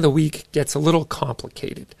 the gun of the week gets a little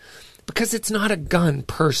complicated because it's not a gun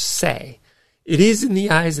per se. It is in the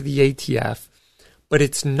eyes of the ATF, but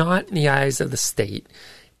it's not in the eyes of the state.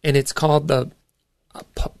 And it's called the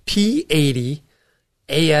P80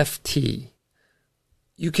 AFT.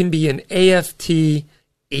 You can be an AFT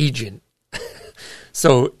agent.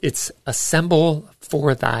 So it's assemble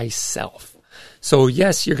for thyself. So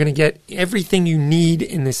yes, you're going to get everything you need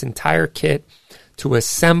in this entire kit to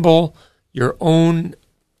assemble your own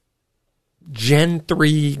Gen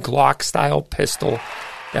 3 Glock style pistol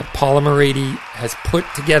that Polymer 80 has put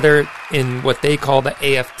together in what they call the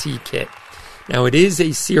AFT kit. Now it is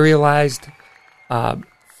a serialized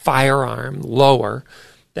firearm lower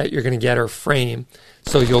that you're going to get, or frame.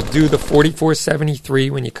 So you'll do the 4473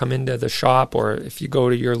 when you come into the shop, or if you go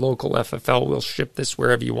to your local FFL, we'll ship this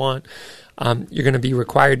wherever you want. You're going to be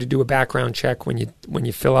required to do a background check when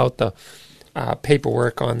you fill out the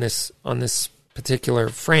paperwork on this particular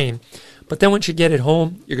frame. But then once you get it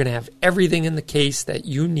home, you're going to have everything in the case that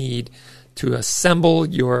you need to assemble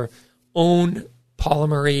your own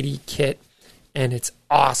Polymer 80 kit, and it's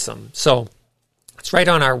awesome. So it's right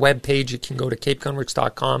on our webpage. You can go to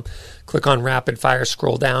capegunworks.com, click on Rapid Fire,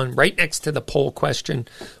 scroll down. Right next to the poll question,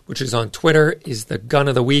 which is on Twitter, is the gun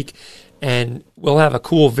of the week. And we'll have a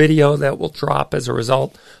cool video that will drop as a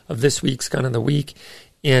result of this week's gun of the week.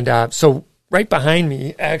 And so right behind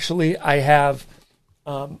me, actually, I have,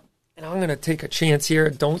 and I'm going to take a chance here.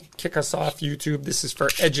 Don't kick us off, YouTube. This is for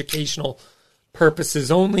educational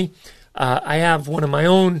purposes only. I have one of my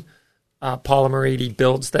own Polymer 80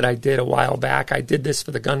 builds that I did a while back. I did this for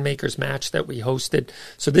the Gunmakers match that we hosted.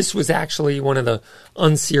 So this was actually one of the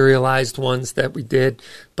unserialized ones that we did.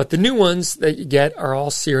 But the new ones that you get are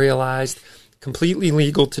all serialized, completely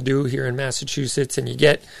legal to do here in Massachusetts. And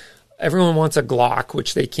everyone wants a Glock,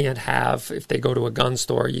 which they can't have if they go to a gun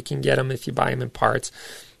store. You can get them if you buy them in parts.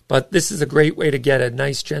 But this is a great way to get a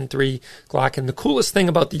nice Gen 3 Glock. And the coolest thing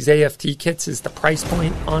about these AFT kits is the price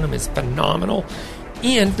point on them is phenomenal.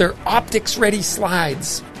 And they're optics-ready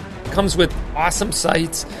slides. Comes with awesome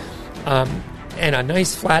sights and a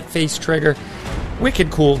nice flat-face trigger. Wicked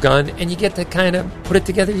cool gun. And you get to kind of put it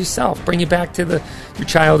together yourself. Bring you back to your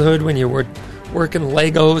childhood when you were working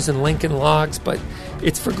Legos and Lincoln Logs. But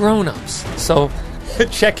it's for grown-ups. So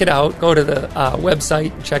check it out. Go to the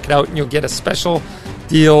website and check it out. And you'll get a special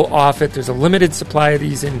deal off it. There's a limited supply of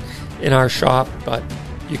these in our shop. But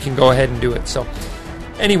you can go ahead and do it. So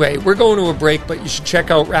anyway, we're going to a break, but you should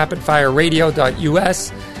check out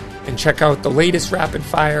rapidfireradio.us and check out the latest Rapid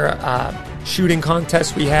Fire shooting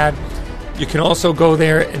contest we had. You can also go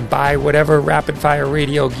there and buy whatever Rapid Fire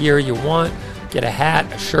Radio gear you want. Get a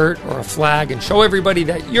hat, a shirt, or a flag, and show everybody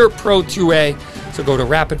that you're Pro 2A. So go to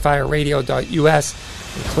rapidfireradio.us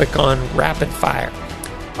and click on Rapid Fire.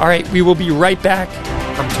 All right, we will be right back.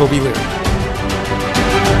 I'm Toby Leary.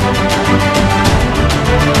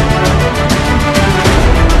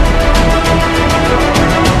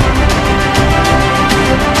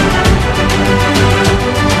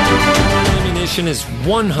 Is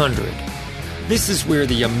 100. This is where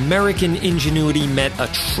the American ingenuity met a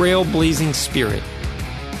trailblazing spirit.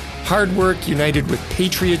 Hard work united with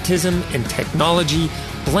patriotism and technology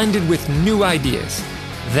blended with new ideas.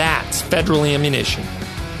 That's Federal Ammunition.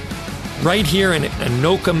 Right here in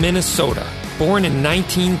Anoka, Minnesota, born in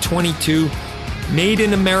 1922, made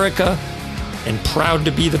in America, and proud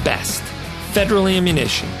to be the best. Federal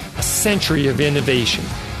Ammunition, a century of innovation.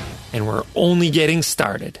 And we're only getting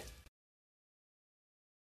started.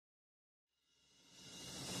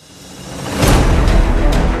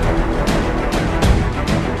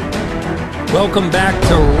 Welcome back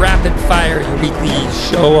to Rapid Fire, your weekly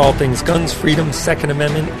show, all things guns, freedom, Second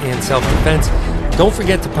Amendment, and self-defense. Don't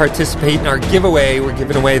forget to participate in our giveaway. We're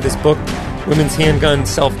giving away this book, Women's Handgun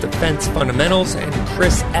Self-Defense Fundamentals, and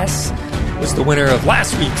Chris S. was the winner of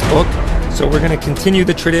last week's book. So we're going to continue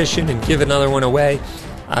the tradition and give another one away.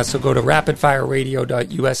 So go to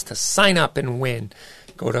rapidfireradio.us to sign up and win.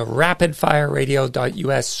 Go to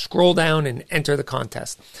rapidfireradio.us, scroll down, and enter the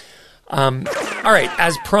contest. All right,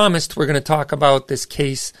 as promised, we're going to talk about this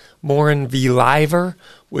case, Morin v. Liver,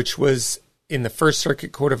 which was in the First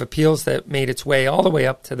Circuit Court of Appeals that made its way all the way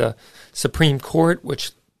up to the Supreme Court,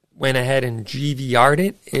 which went ahead and GVR'd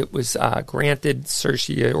it. It was granted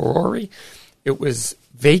certiorari. It was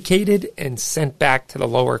vacated and sent back to the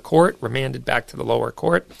lower court, remanded back to the lower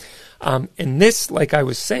court. And this, like I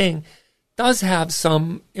was saying, does have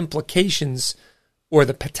some implications or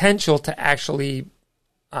the potential to actually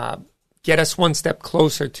get us one step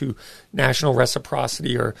closer to national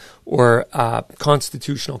reciprocity or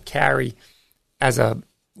constitutional carry as the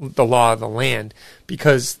law of the land,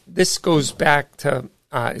 because this goes back to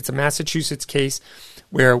it's a Massachusetts case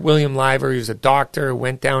where William Liver, he was a doctor,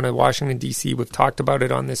 went down to Washington, D.C. We've talked about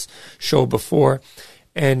it on this show before,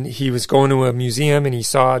 and he was going to a museum and he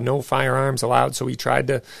saw no firearms allowed, so he tried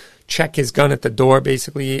to check his gun at the door.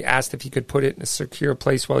 Basically, he asked if he could put it in a secure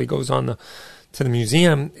place while he goes on to the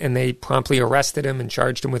museum, and they promptly arrested him and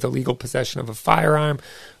charged him with illegal possession of a firearm,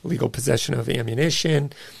 illegal possession of ammunition,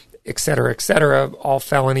 et cetera, all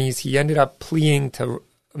felonies. He ended up pleading to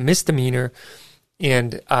a misdemeanor,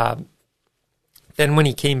 and then when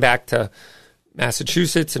he came back to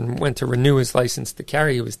Massachusetts and went to renew his license to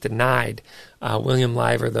carry, he was denied. William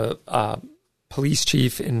Liver, the police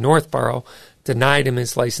chief in Northborough, denied him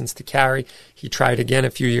his license to carry. He tried again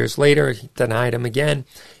a few years later. He denied him again.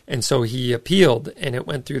 And so he appealed, and it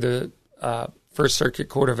went through the First Circuit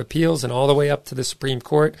Court of Appeals and all the way up to the Supreme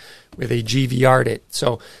Court, where they GVR'd it.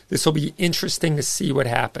 So this will be interesting to see what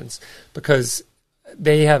happens, because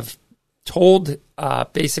they have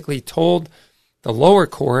basically told the lower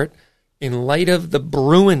court, in light of the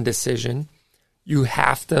Bruen decision, you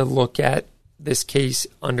have to look at this case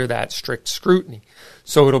under that strict scrutiny.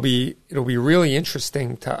 So it'll be really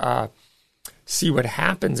interesting to see what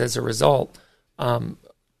happens as a result.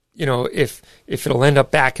 If it'll end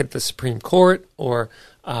up back at the Supreme Court, or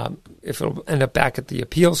if it'll end up back at the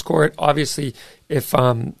appeals court. Obviously, if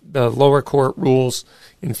the lower court rules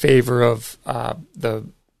in favor of the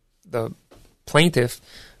plaintiff,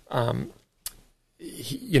 then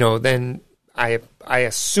I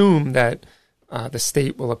assume that the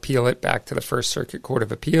state will appeal it back to the First Circuit Court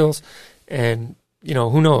of Appeals, and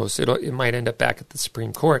who knows? It might end up back at the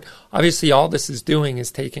Supreme Court. Obviously, all this is doing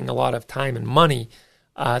is taking a lot of time and money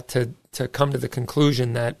to come to the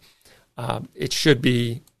conclusion that it should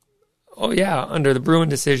be, under the Bruen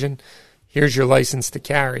decision, here's your license to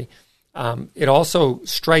carry. It also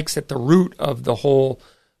strikes at the root of the whole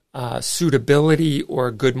suitability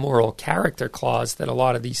or good moral character clause that a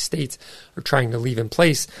lot of these states are trying to leave in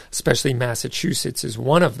place, especially Massachusetts is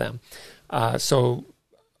one of them. So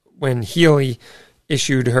when Healy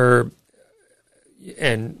issued her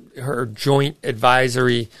joint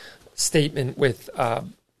advisory statement with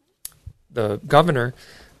the governor,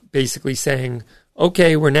 basically saying,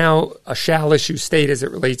 okay, we're now a shall issue state as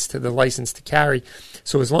it relates to the license to carry.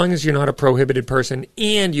 So as long as you're not a prohibited person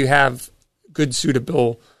and you have good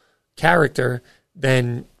suitable character,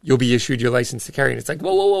 then you'll be issued your license to carry. And it's like,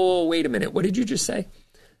 whoa, wait a minute. What did you just say?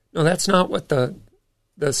 No, that's not what the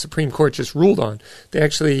Supreme Court just ruled on. They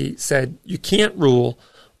actually said you can't rule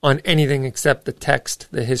on anything except the text,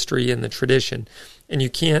 the history, and the tradition. And you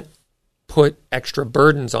can't put extra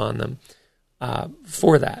burdens on them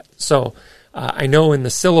for that. So I know in the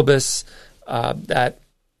syllabus that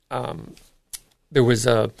there was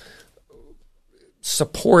a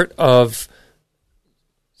support of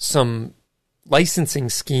some licensing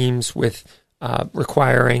schemes with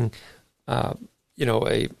requiring, a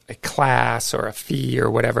class or a fee or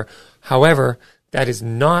whatever. However, that is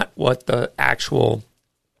not what the actual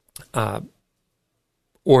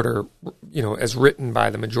order, as written by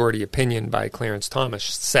the majority opinion by Clarence Thomas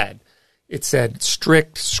said. It said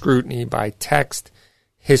strict scrutiny by text,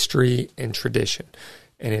 history, and tradition.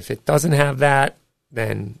 And if it doesn't have that,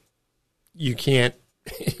 then you can't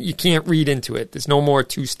read into it. There's no more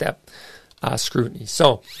two-step scrutiny.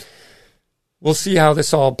 So we'll see how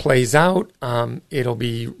this all plays out. It'll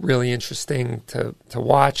be really interesting to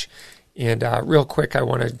watch. And real quick, I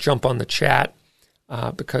want to jump on the chat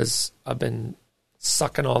because I've been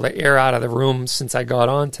sucking all the air out of the room since I got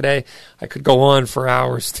on today. I could go on for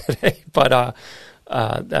hours today, but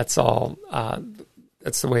that's all.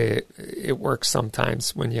 That's the way it works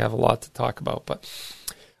sometimes when you have a lot to talk about. But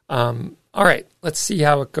all right, let's see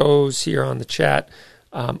how it goes here on the chat.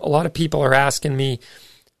 A lot of people are asking me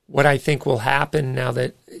what I think will happen now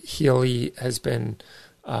that Healey has been,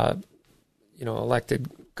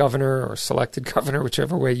 elected governor or selected governor,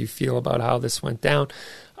 whichever way you feel about how this went down.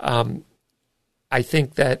 I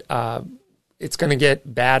think that it's going to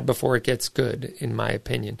get bad before it gets good, in my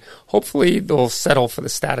opinion. Hopefully, they'll settle for the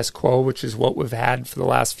status quo, which is what we've had for the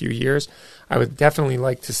last few years. I would definitely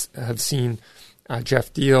like to have seen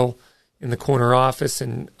Jeff Deal in the corner office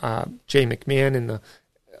and Jay McMahon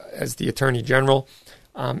as the Attorney General.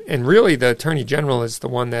 And really, the Attorney General is the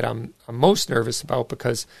one that I'm most nervous about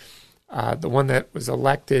because the one that was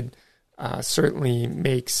elected certainly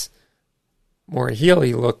makes Maura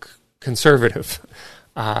Healey look conservative.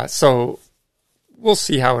 So we'll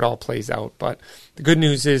see how it all plays out. But the good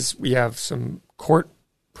news is we have some court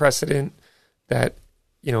precedent that,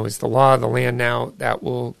 is the law of the land now that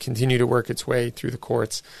will continue to work its way through the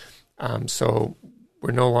courts. So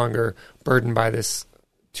we're no longer burdened by this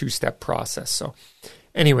two-step process. So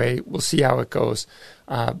anyway, we'll see how it goes.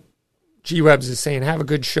 G-Webs is saying, have a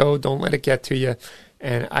good show. Don't let it get to you.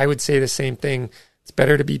 And I would say the same thing. It's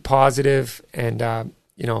better to be positive and,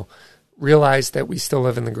 realize that we still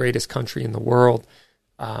live in the greatest country in the world.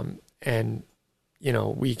 And,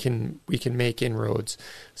 we can make inroads.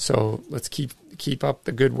 So let's keep up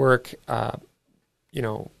the good work.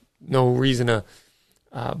 No reason to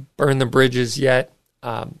burn the bridges yet.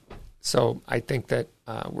 So I think that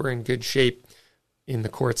we're in good shape in the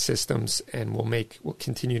court systems, and we'll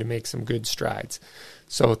continue to make some good strides.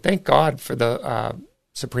 So thank God for the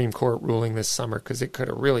Supreme Court ruling this summer, because it could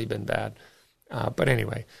have really been bad. But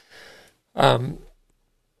anyway,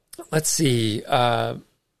 let's see. A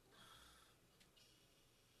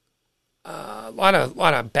lot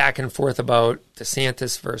of back and forth about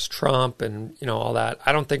DeSantis versus Trump and all that.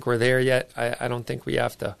 I don't think we're there yet. I don't think we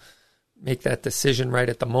have to make that decision right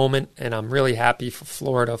at the moment. And I'm really happy for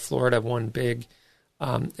Florida. Florida won big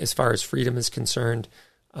as far as freedom is concerned.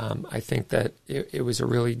 I think that it was a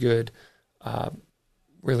really good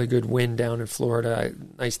win down in Florida.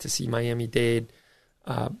 Nice to see Miami-Dade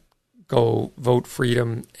go vote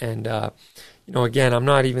freedom. And, again, I'm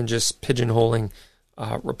not even just pigeonholing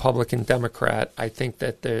Republican, Democrat. I think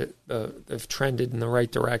that they've trended in the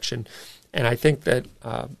right direction. And I think that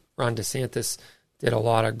Ron DeSantis did a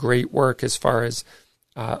lot of great work as far as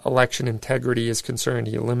election integrity is concerned.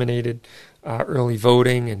 He eliminated early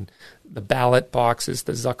voting and the ballot boxes,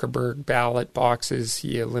 the Zuckerberg ballot boxes.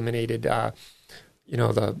 He eliminated,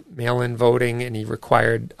 the mail-in voting, and he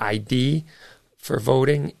required ID for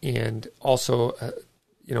voting, and also,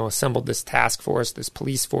 assembled this task force, this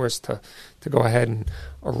police force to go ahead and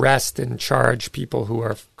arrest and charge people who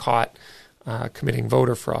are caught committing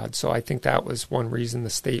voter fraud. So I think that was one reason the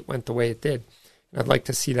state went the way it did. And I'd like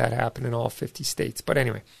to see that happen in all 50 states. But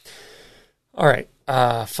anyway, all right.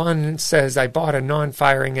 Fun says, I bought a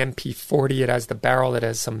non-firing MP40. It has the barrel that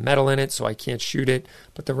has some metal in it, so I can't shoot it,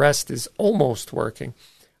 but the rest is almost working.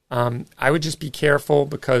 I would just be careful,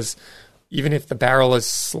 because even if the barrel is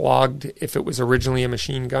slogged, if it was originally a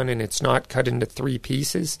machine gun and it's not cut into 3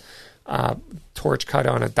 pieces, torch cut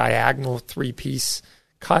on a diagonal 3-piece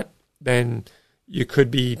cut, then you could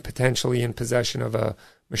be potentially in possession of a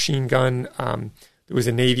machine gun. There was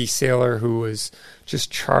a Navy sailor who was just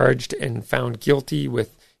charged and found guilty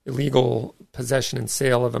with illegal possession and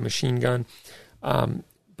sale of a machine gun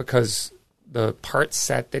because the part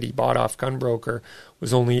set that he bought off Gunbroker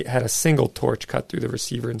had a single torch cut through the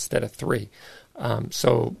receiver instead of 3.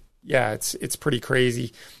 So yeah, it's pretty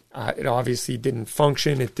crazy. It obviously didn't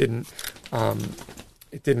function. It didn't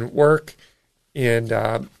work,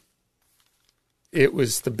 and it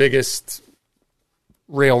was the biggest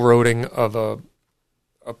railroading of a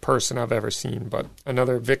person I've ever seen. But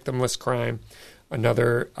another victimless crime,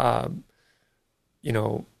 another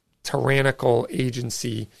tyrannical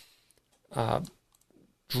agency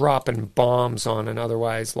dropping bombs on an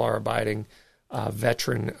otherwise law-abiding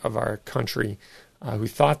veteran of our country who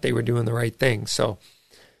thought they were doing the right thing. So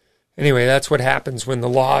anyway, that's what happens when the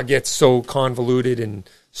law gets so convoluted and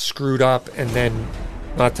screwed up, and then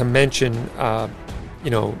not to mention,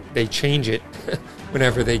 they change it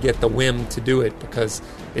whenever they get the whim to do it, because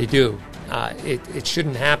they do. It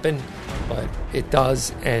shouldn't happen, but it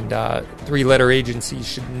does, and three-letter agencies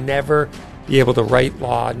should never be able to write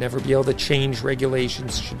law, never be able to change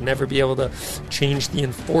regulations, should never be able to change the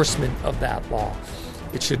enforcement of that law.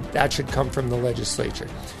 That should come from the legislature.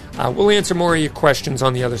 We'll answer more of your questions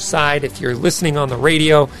on the other side. If you're listening on the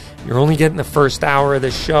radio, you're only getting the first hour of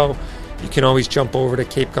this show, you can always jump over to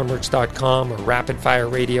capegunworks.com or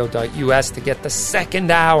rapidfireradio.us to get the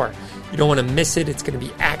second hour. You don't want to miss it. It's going to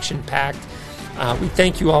be action-packed. We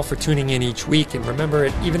thank you all for tuning in each week. And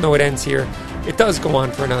remember, even though it ends here, it does go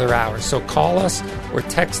on for another hour. So call us or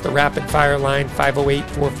text the Rapid Fire line,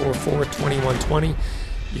 508-444-2120.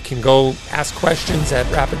 You can go ask questions at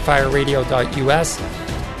rapidfireradio.us.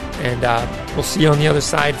 And we'll see you on the other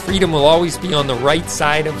side. Freedom will always be on the right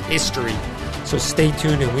side of history. So stay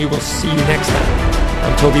tuned, and we will see you next time.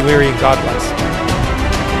 I'm Toby Leary, and God bless.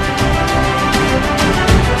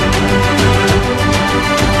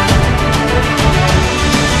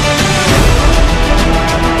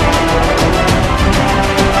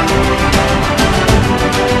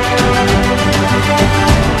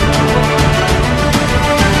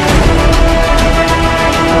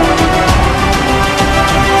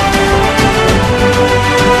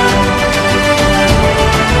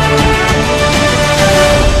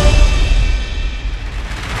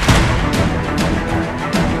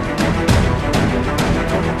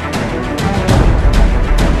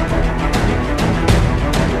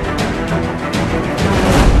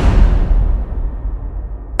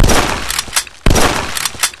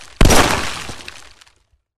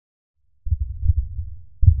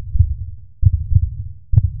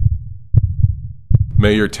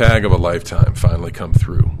 May your tag of a lifetime finally come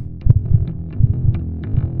through.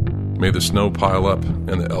 May the snow pile up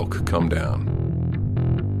and the elk come down.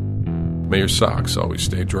 May your socks always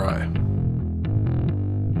stay dry.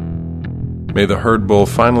 May the herd bull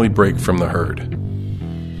finally break from the herd.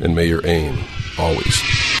 And may your aim always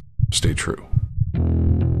stay true.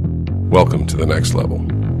 Welcome to the next level.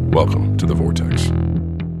 Welcome to the Vortex.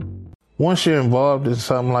 Once you're involved in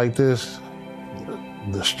something like this,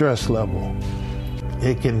 the stress level,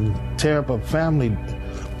 it can tear up a family.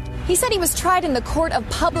 He said he was tried in the court of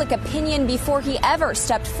public opinion before he ever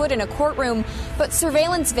stepped foot in a courtroom, but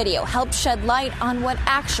surveillance video helped shed light on what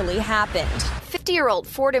actually happened. 50-year-old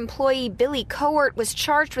Ford employee Billy Cohort was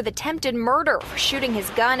charged with attempted murder for shooting his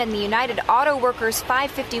gun in the United Auto Workers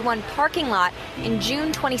 551 parking lot in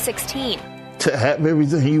June 2016. To have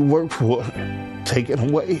everything you work for taken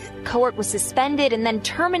away. Cohort was suspended and then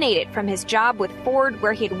terminated from his job with Ford,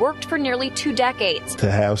 where he had worked for nearly 2 decades.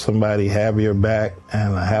 To have somebody have your back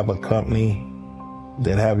and have a company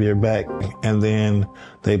that have your back, and then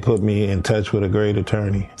they put me in touch with a great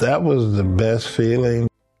attorney. That was the best feeling.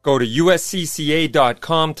 Go to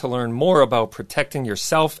uscca.com to learn more about protecting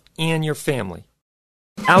yourself and your family.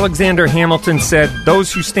 Alexander Hamilton said,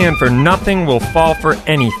 "Those who stand for nothing will fall for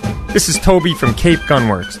anything." This is Toby from Cape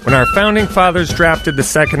Gunworks. When our founding fathers drafted the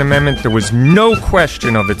Second Amendment, there was no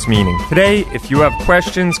question of its meaning. Today, if you have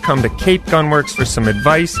questions, come to Cape Gunworks for some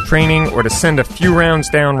advice, training, or to send a few rounds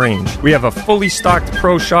downrange. We have a fully stocked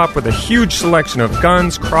pro shop with a huge selection of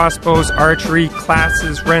guns, crossbows, archery,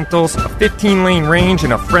 classes, rentals, a 15-lane range,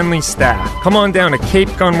 and a friendly staff. Come on down to Cape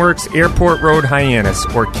Gunworks, Airport Road, Hyannis,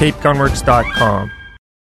 or capegunworks.com.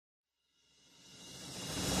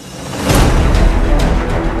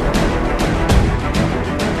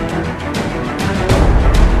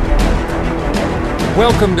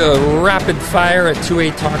 Welcome to Rapid Fire, a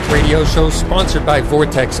 2A Talk radio show sponsored by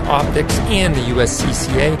Vortex Optics and the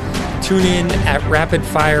USCCA. Tune in at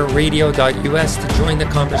rapidfireradio.us to join the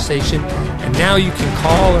conversation. And now you can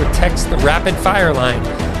call or text the Rapid Fire line,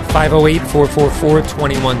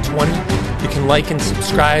 508-444-2120. You can like and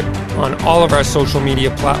subscribe on all of our social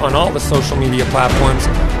media on all the social media platforms.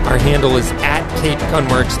 Our handle is at Cape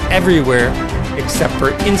Gunworks everywhere except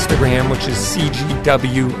for Instagram, which is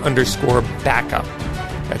CGW_backup.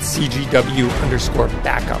 That's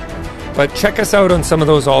CGW_backup. But check us out on some of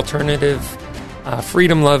those alternative,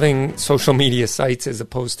 freedom-loving social media sites as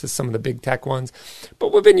opposed to some of the big tech ones.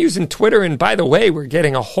 But we've been using Twitter, and by the way, we're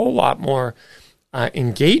getting a whole lot more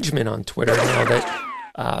engagement on Twitter now that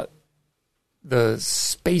the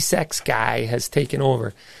SpaceX guy has taken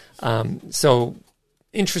over. So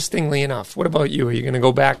interestingly enough, what about you? Are you going to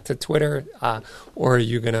go back to Twitter or are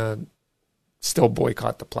you going to still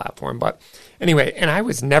boycott the platform? But anyway, and I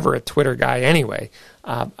was never a Twitter guy anyway.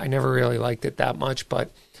 I never really liked it that much,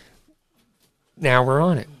 but now we're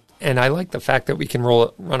on it. And I like the fact that we can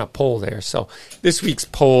run a poll there. So this week's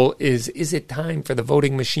poll is it time for the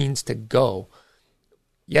voting machines to go?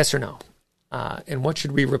 Yes or no? And what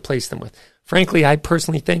should we replace them with? Frankly, I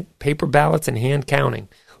personally think paper ballots and hand counting.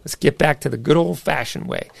 Let's get back to the good old-fashioned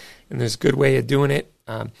way. And there's a good way of doing it.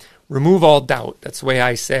 Remove all doubt. That's the way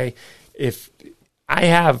I say. If I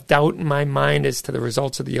have doubt in my mind as to the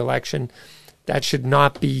results of the election, that should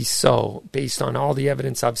not be so, based on all the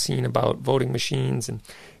evidence I've seen about voting machines and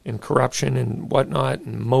corruption and whatnot,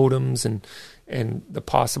 and modems and the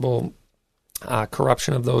possible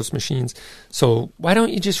corruption of those machines. So why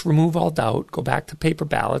don't you just remove all doubt, go back to paper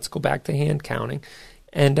ballots, go back to hand counting,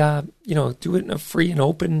 and do it in a free and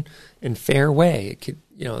open and fair way. It could,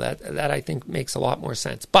 that I think makes a lot more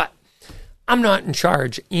sense. But I'm not in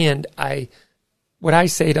charge, and what I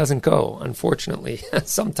say doesn't go, unfortunately,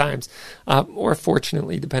 sometimes, or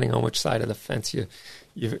fortunately, depending on which side of the fence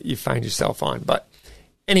you find yourself on. But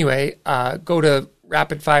anyway, go to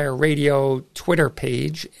Rapid Fire Radio Twitter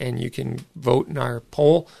page, and you can vote in our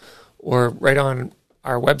poll, or right on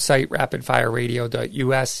our website,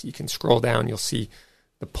 rapidfireradio.us. You can scroll down, you'll see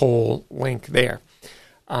the poll link there.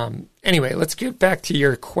 Anyway, let's get back to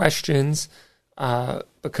your questions,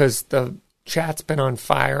 because the chat's been on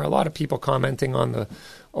fire. A lot of people commenting on the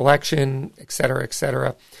election, et cetera, et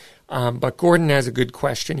cetera. But Gordon has a good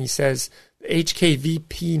question. He says,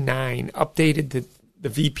 HKVP9 updated the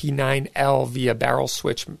VP9L via barrel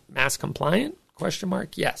switch mass compliant? ?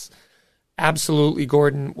 Yes. Absolutely,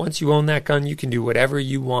 Gordon. Once you own that gun, you can do whatever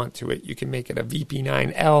you want to it. You can make it a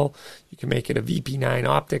VP9L. You can make it a VP9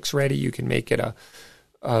 optics ready. You can make it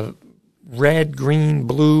a red, green,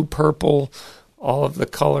 blue, purple, all of the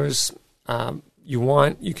colors you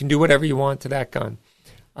want. You can do whatever you want to that gun.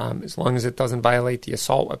 As long as it doesn't violate the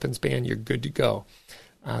assault weapons ban, you're good to go.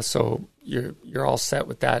 So you're all set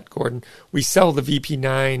with that, Gordon. We sell the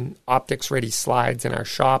VP9 optics ready slides in our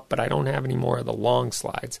shop, but I don't have any more of the long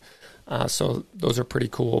slides. So those are pretty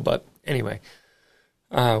cool. But anyway,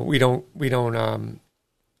 we don't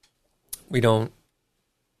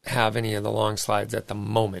have any of the long slides at the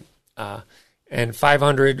moment. And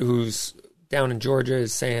 500, who's down in Georgia,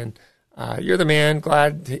 is saying, you're the man.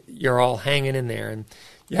 Glad you're all hanging in there. And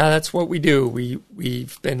yeah, that's what we do.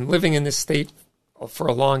 We've been living in this state for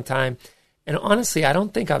a long time. And honestly, I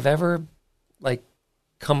don't think I've ever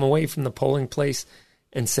come away from the polling place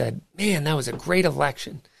and said, man, that was a great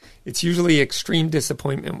election. It's usually extreme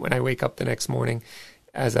disappointment when I wake up the next morning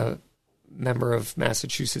as a member of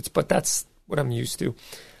Massachusetts, but that's what I'm used to.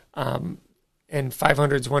 And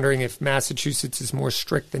 500's wondering if Massachusetts is more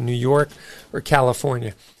strict than New York or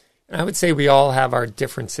California. And I would say we all have our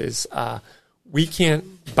differences. We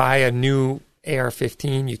can't buy a new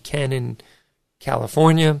AR-15. You can in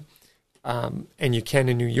California, and you can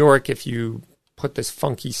in New York if you put this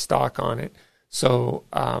funky stock on it. So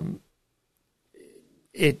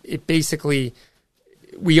it basically,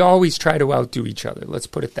 we always try to outdo each other. Let's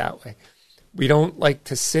put it that way. We don't like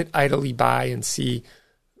to sit idly by and see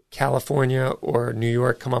California or New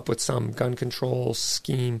York come up with some gun control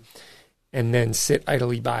scheme and then sit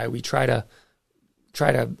idly by. We try to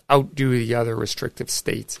outdo the other restrictive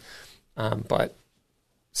states. But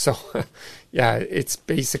so, yeah, it's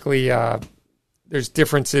basically, there's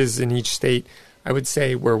differences in each state. I would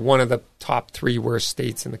say we're one of the top 3 worst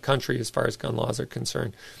states in the country as far as gun laws are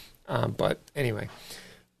concerned. But anyway,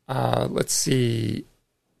 let's see.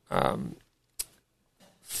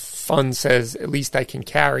 Fun says, at least I can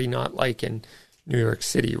carry, not like in New York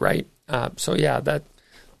City, right? So yeah,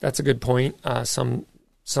 that's a good point. Some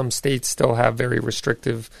states still have very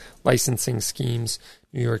restrictive licensing schemes.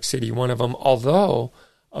 New York City, one of them, although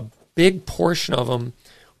a big portion of them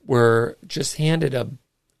were just handed a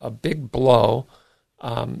big blow.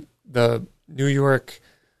 The New York,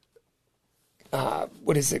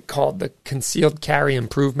 what is it called? The Concealed Carry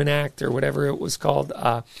Improvement Act, or whatever it was called.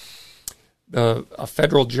 A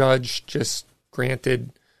federal judge just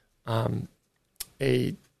granted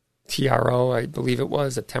a TRO, I believe it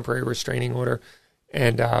was, a temporary restraining order,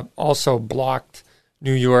 and also blocked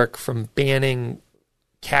New York from banning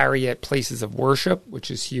carry at places of worship,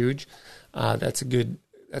 which is huge. That's a good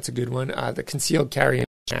one. The Concealed Carry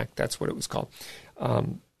Act, that's what it was called.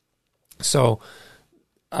 So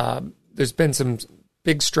there's been some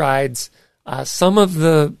big strides. Some of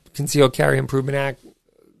the Concealed Carry Improvement Act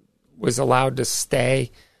was allowed to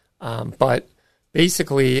stay, but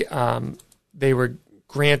basically they were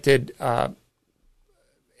granted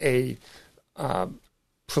a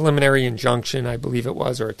preliminary injunction, I believe it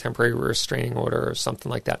was, or a temporary restraining order or something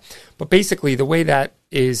like that. But basically the way that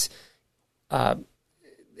is,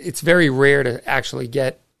 it's very rare to actually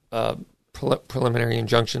get a preliminary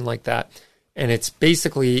injunction like that. And it's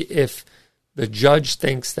basically if the judge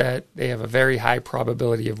thinks that they have a very high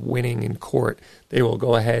probability of winning in court, they will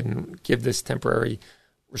go ahead and give this temporary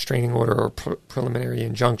restraining order or preliminary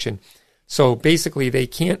injunction. So basically, they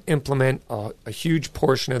can't implement a huge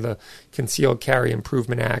portion of the Concealed Carry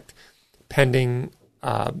Improvement Act pending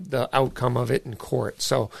the outcome of it in court.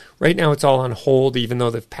 So right now it's all on hold, even though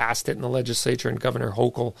they've passed it in the legislature and Governor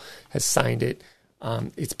Hochul has signed it.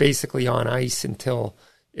 It's basically on ice until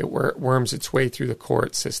it worms its way through the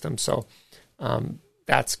court system. So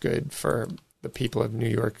that's good for the people of New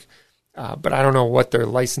York. But I don't know what their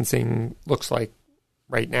licensing looks like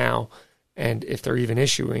right now and if they're even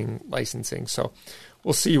issuing licensing. So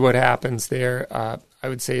we'll see what happens there. I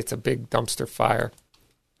would say it's a big dumpster fire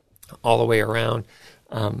all the way around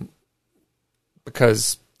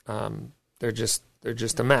because they're just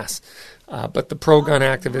a mess. But the pro-gun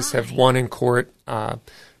activists have won in court. Gun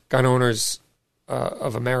Owners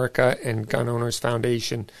of America and Gun Owners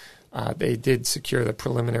Foundation, they did secure the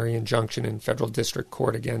preliminary injunction in federal district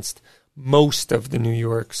court against most of the New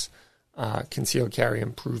York's Concealed Carry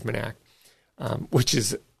Improvement Act, which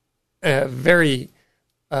is very...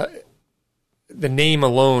 the name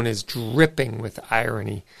alone is dripping with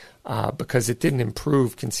irony because it didn't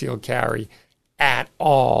improve concealed carry at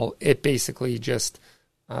all. It basically just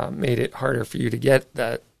made it harder for you to get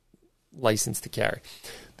that license to carry.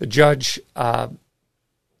 The judge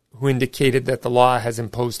who indicated that the law has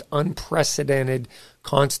imposed unprecedented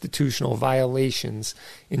constitutional violations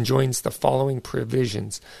enjoins the following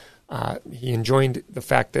provisions. He enjoined the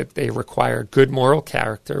fact that they require good moral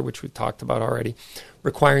character, which we talked about already,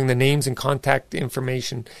 requiring the names and contact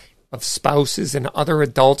information of spouses and other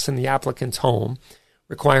adults in the applicant's home,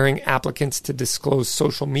 requiring applicants to disclose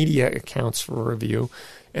social media accounts for review,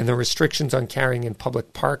 and the restrictions on carrying in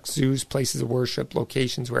public parks, zoos, places of worship,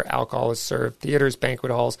 locations where alcohol is served, theaters,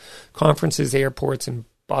 banquet halls, conferences, airports, and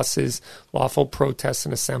buses, lawful protests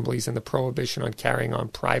and assemblies, and the prohibition on carrying on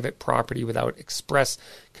private property without express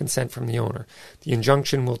consent from the owner. The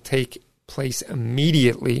injunction will take effect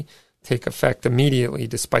immediately,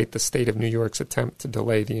 despite the state of New York's attempt to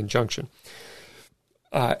delay the injunction.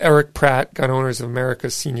 Eric Pratt, Gun Owners of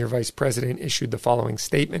America's senior vice president, issued the following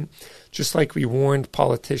statement. Just like we warned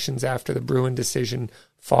politicians after the Bruen decision,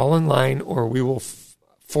 fall in line or we will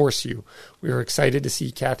force you. We are excited to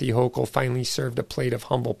see Kathy Hochul finally served a plate of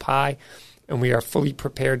humble pie, and we are fully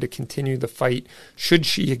prepared to continue the fight should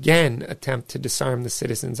she again attempt to disarm the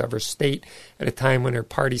citizens of her state at a time when her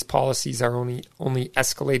party's policies are only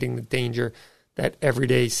escalating the danger that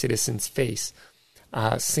everyday citizens face.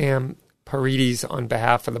 Sam Parides, on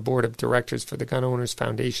behalf of the board of directors for the Gun Owners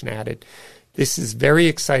Foundation, added, "This is very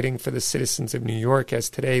exciting for the citizens of New York, as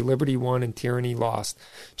today liberty won and tyranny lost.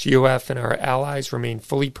 GOF and our allies remain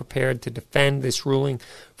fully prepared to defend this ruling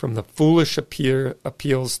from the foolish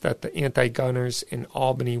appeals that the anti-gunners in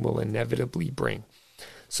Albany will inevitably bring."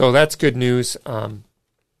 So that's good news.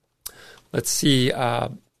 Let's see,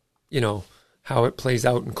 how it plays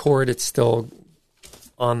out in court. It's still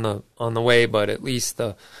on the way, but at least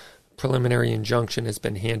the preliminary injunction has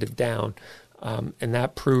been handed down, and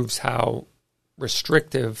that proves how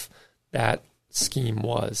restrictive that scheme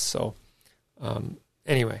was. So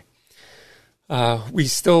anyway, we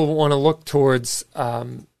still want to look towards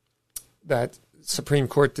that Supreme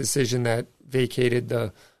Court decision that vacated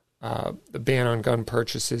the ban on gun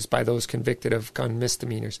purchases by those convicted of gun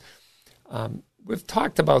misdemeanors. We've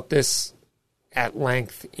talked about this at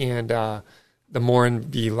length, and the Morin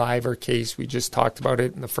v. Liver case, we just talked about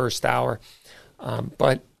it in the first hour.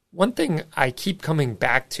 But one thing I keep coming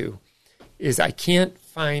back to is I can't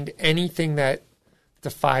find anything that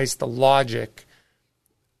defies the logic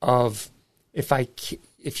of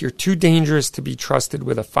if you're too dangerous to be trusted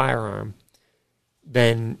with a firearm,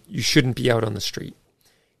 then you shouldn't be out on the street.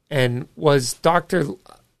 And was Dr.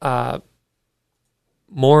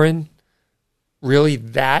 Morin really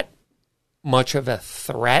that much of a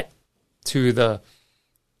threat to the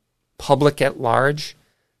public at large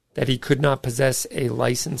that he could not possess a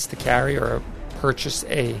license to carry or purchase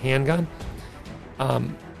a handgun?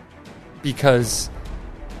 Because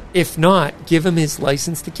if not, give him his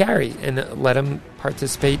license to carry and let him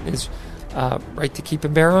participate in his right to keep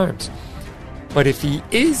and bear arms. But if he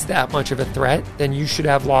is that much of a threat, then you should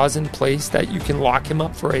have laws in place that you can lock him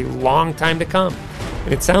up for a long time to come.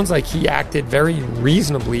 And it sounds like he acted very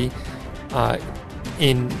reasonably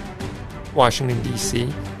in Washington, D.C.,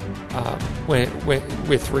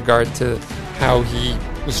 with regard to how he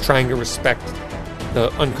was trying to respect the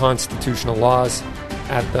unconstitutional laws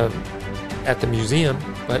at the museum.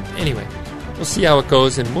 But anyway, we'll see how it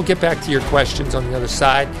goes, and we'll get back to your questions on the other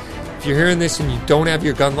side. If you're hearing this and you don't have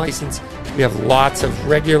your gun license, we have lots of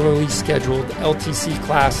regularly scheduled LTC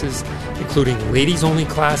classes, including ladies-only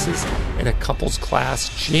classes and a couples class.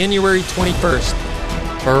 January 21st.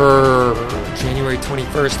 January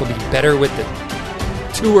 21st will be better with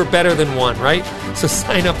the two or better than one, right? So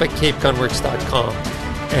sign up at capegunworks.com.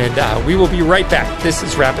 And we will be right back. This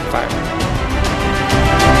is Rapid Fire.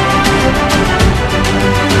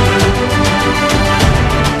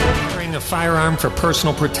 Carrying a firearm for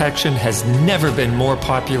personal protection has never been more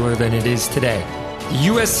popular than it is today. The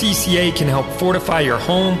USCCA can help fortify your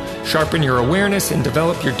home, sharpen your awareness, and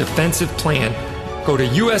develop your defensive plan. Go to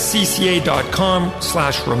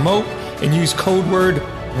uscca.com/remote and use code word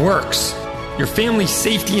WORKS. Your family's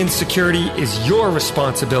safety and security is your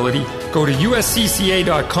responsibility. Go to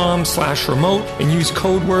uscca.com/remote and use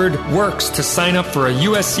code word WORKS to sign up for a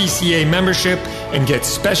USCCA membership and get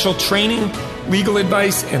special training, legal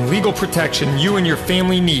advice, and legal protection you and your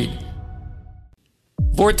family need.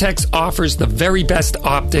 Vortex offers the very best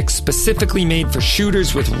optics specifically made for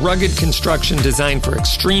shooters with rugged construction designed for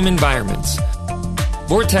extreme environments.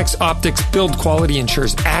 Vortex Optics build quality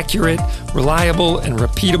ensures accurate, reliable, and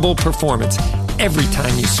repeatable performance every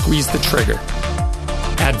time you squeeze the trigger.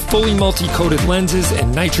 Add fully multi-coated lenses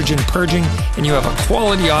and nitrogen purging, and you have a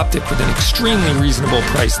quality optic with an extremely reasonable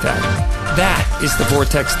price tag. That is the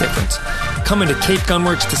Vortex difference. Come into Cape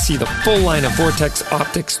Gunworks to see the full line of Vortex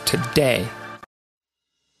optics today.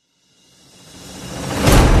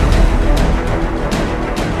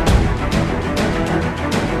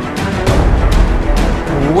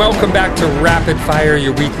 Welcome back to Rapid Fire,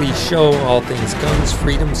 your weekly show, all things guns,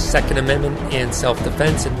 freedom, Second Amendment, and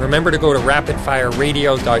self-defense. And remember to go to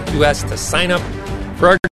rapidfireradio.us to sign up for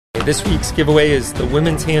our giveaway. This week's giveaway is the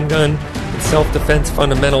Women's Handgun and Self-Defense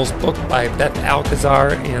Fundamentals book by Beth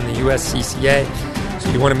Alcazar and the USCCA. So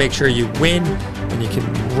you want to make sure you win, and you can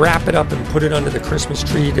wrap it up and put it under the Christmas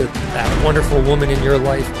tree to that wonderful woman in your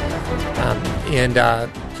life.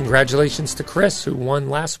 Congratulations to Chris, who won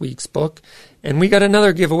last week's book. And we got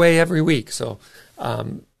another giveaway every week. So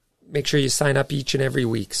make sure you sign up each and every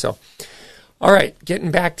week. So, all right, getting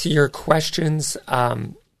back to your questions.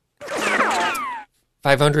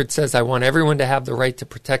 500 says, I want everyone to have the right to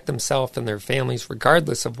protect themselves and their families,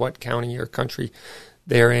 regardless of what county or country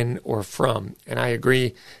they're in or from. And I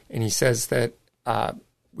agree. And he says that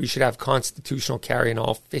we should have constitutional carry in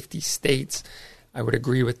all 50 states. I would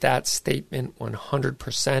agree with that statement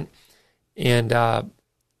 100%. And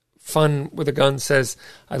Fun with a Gun says,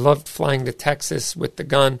 I loved flying to Texas with the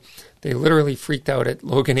gun. They literally freaked out at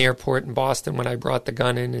Logan Airport in Boston when I brought the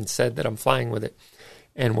gun in and said that I'm flying with it.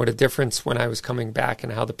 And what a difference when I was coming back,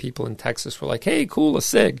 and how the people in Texas were like, hey, cool, a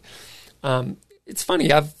SIG. It's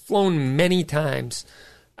funny, I've flown many times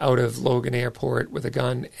out of Logan Airport with a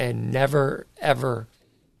gun and never, ever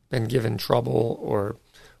been given trouble or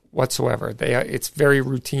whatsoever. It's very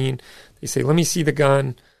routine. They say, let me see the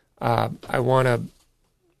gun. I want to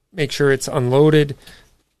make sure it's unloaded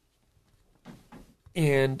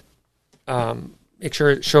and make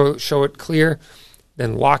sure show it clear.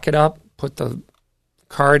 Then lock it up, put the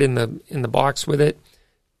card in the box with it,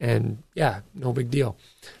 and yeah, no big deal.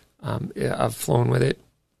 I've flown with it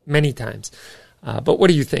many times. But what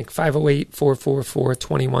do you think?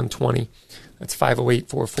 508-444-2120. That's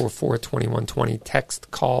 508-444-2120.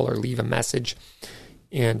 Text, call, or leave a message.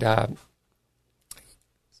 And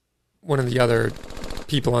one of the other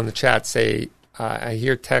people on the chat say, I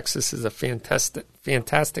hear Texas is a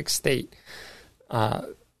fantastic state.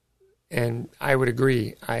 And I would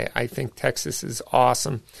agree. I think Texas is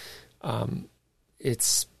awesome.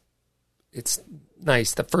 It's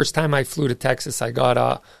nice. The first time I flew to Texas, I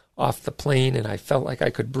got off the plane and I felt like I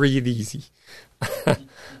could breathe easy.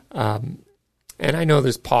 And I know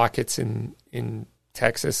there's pockets in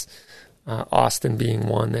Texas, Austin being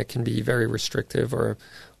one, that can be very restrictive or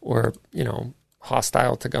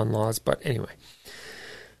hostile to gun laws. But anyway.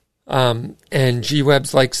 And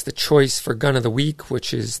G-Webs likes the choice for gun of the week,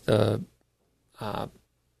 which is the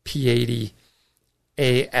P80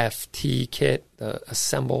 AFT kit, the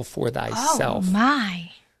Assemble for Thyself. Oh, my.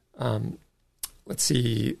 Let's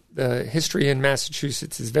see. The history in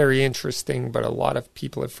Massachusetts is very interesting, but a lot of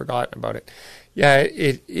people have forgotten about it. Yeah,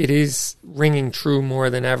 it is ringing true more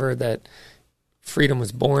than ever that freedom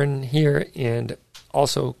was born here and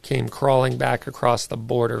also came crawling back across the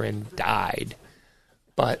border and died.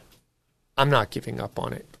 But I'm not giving up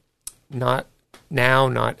on it. Not now,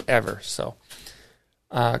 not ever. So,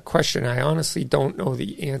 question, I honestly don't know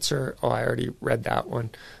the answer. Oh, I already read that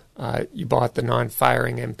one. You bought the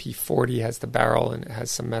non-firing MP40, has the barrel, and it has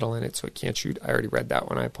some metal in it, so it can't shoot. I already read that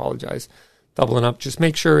one. I apologize. Doubling up. Just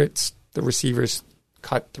make sure it's the receiver's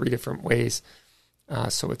cut 3 different ways,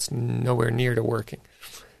 so it's nowhere near to working.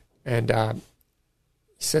 And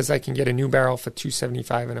he says I can get a new barrel for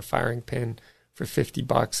 $275 and a firing pin for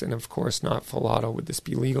 $50, and of course not full auto. Would this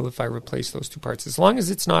be legal if I replace those 2 parts? As long as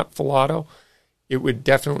it's not full auto, it would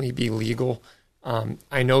definitely be legal.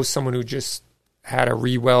 I know someone who just had a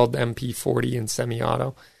re-weld MP40 in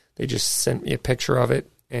semi-auto. They just sent me a picture of it,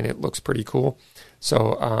 and it looks pretty cool.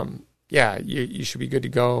 So, yeah, you should be good to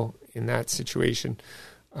go in that situation.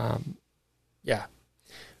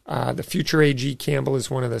 The future AG Campbell is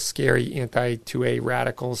one of the scary anti-2A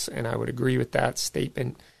radicals, and I would agree with that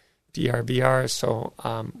statement, DRBR. So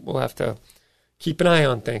we'll have to keep an eye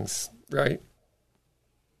on things, right?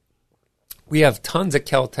 We have tons of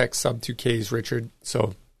Kel-Tec sub 2Ks, Richard.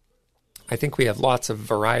 So I think we have lots of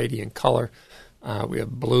variety and color. We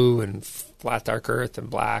have blue and flat dark earth and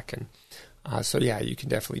black. And so, yeah, you can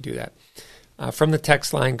definitely do that. From the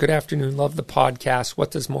text line, good afternoon, love the podcast.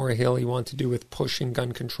 What does Maura Healey want to do with pushing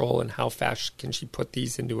gun control, and how fast can she put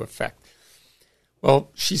these into effect? Well,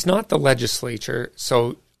 she's not the legislature,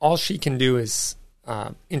 so all she can do is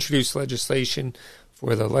introduce legislation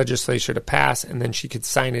for the legislature to pass, and then she could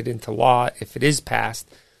sign it into law if it is passed.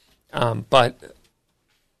 But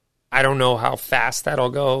I don't know how fast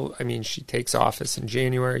that'll go. I mean, she takes office in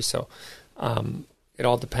January, so it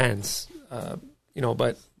all depends.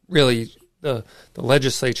 But really, the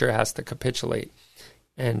legislature has to capitulate.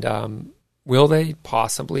 And will they?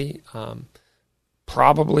 Possibly.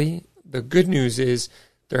 Probably. The good news is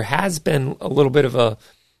there has been a little bit of a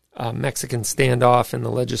Mexican standoff in the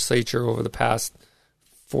legislature over the past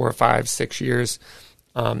 4 or 5, 6 years.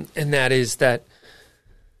 And that is that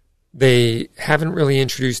they haven't really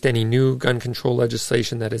introduced any new gun control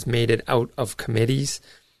legislation that has made it out of committees.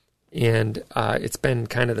 And it's been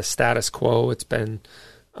kind of the status quo. It's been,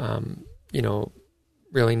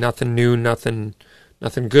 really nothing new, nothing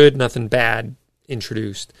good, nothing bad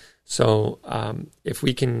introduced. So if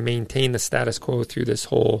we can maintain the status quo through this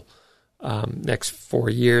whole next 4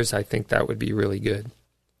 years, I think that would be really good.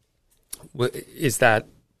 Is that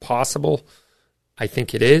possible? I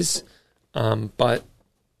think it is. But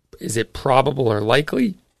is it probable or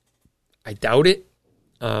likely? I doubt it.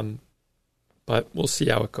 But we'll see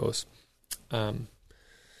how it goes.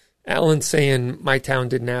 Alan's saying my town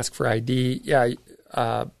didn't ask for ID. Yeah,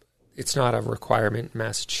 it's not a requirement in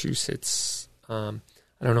Massachusetts. I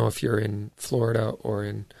don't know if you're in Florida or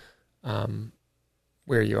in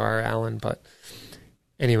where you are, Alan. But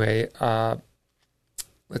anyway,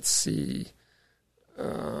 let's see.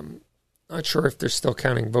 Not sure if they're still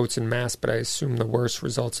counting votes in Mass, but I assume the worst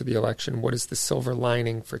results of the election. What is the silver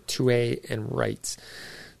lining for 2A and rights?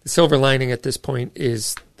 The silver lining at this point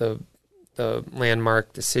is the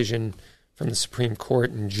landmark decision from the Supreme Court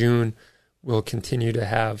in June will continue to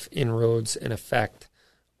have inroads and effect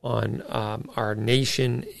on our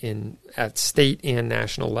nation at state and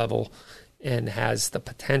national level, and has the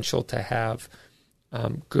potential to have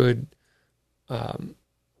good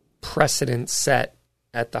precedent set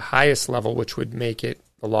at the highest level, which would make it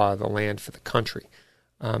the law of the land for the country.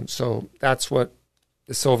 So that's what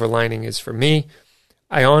the silver lining is for me.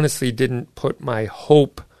 I honestly didn't put my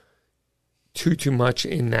hope too much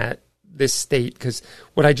in this state, because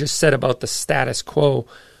what I just said about the status quo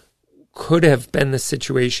could have been the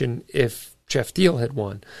situation if Jeff Deal had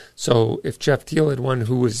won. So if Jeff Deal had won,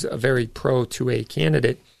 who was a very pro-2A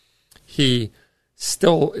candidate, he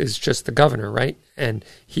still is just the governor, right? And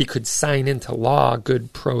he could sign into law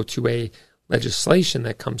good pro-2A legislation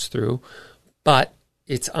that comes through, but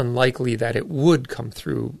it's unlikely that it would come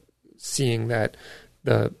through, seeing that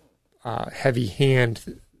the heavy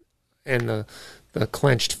hand and the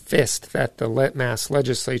clenched fist that the Mass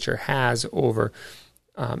legislature has over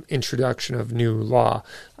introduction of new law.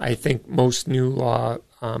 I think most new law,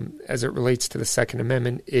 as it relates to the Second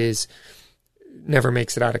Amendment, never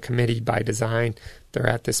makes it out of committee by design. They're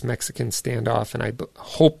at this Mexican standoff, and I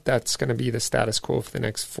hope that's going to be the status quo for the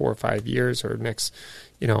next 4 or 5 years, or next,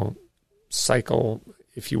 cycle,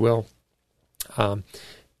 if you will.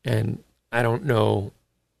 And I don't know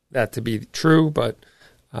that to be true, but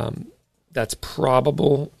that's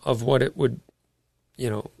probable of what it would,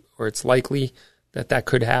 or it's likely that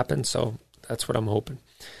could happen. So that's what I'm hoping.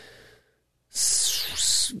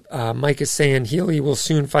 Mike is saying Healey will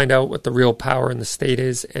soon find out what the real power in the state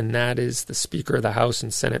is, and that is the Speaker of the House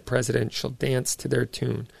and Senate President shall dance to their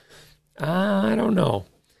tune. I don't know.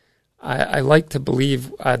 I'd love to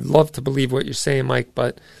believe what you're saying, Mike,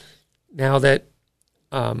 but now that,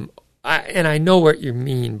 I know what you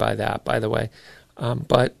mean by that, by the way,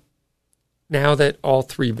 but now that all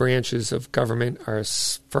 3 branches of government are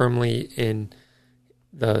firmly in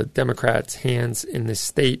the Democrats' hands in this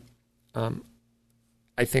state,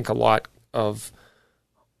 I think a lot of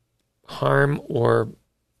harm or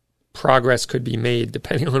progress could be made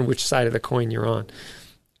depending on which side of the coin you're on.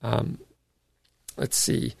 Let's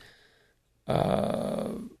see.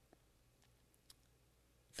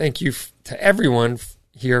 Thank you to everyone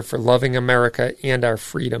here for loving America and our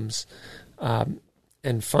freedoms.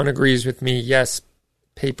 And Fun agrees with me. Yes,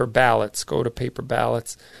 paper ballots. Go to paper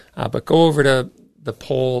ballots. But go over to the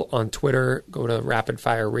poll on Twitter. Go to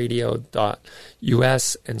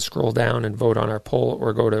rapidfireradio.us and scroll down and vote on our poll,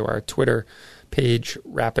 or go to our Twitter page,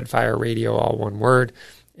 Rapid Fire Radio, all one word,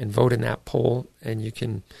 and vote in that poll, and you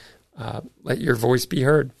can let your voice be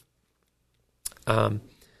heard. Let's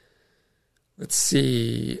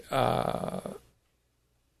see.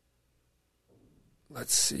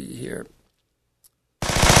 Let's see here.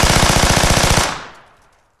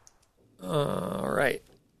 All right.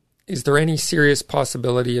 Is there any serious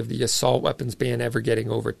possibility of the assault weapons ban ever getting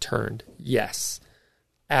overturned? Yes,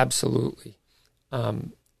 absolutely.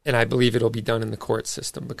 And I believe it'll be done in the court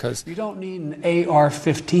system, because you don't need an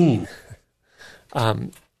AR-15.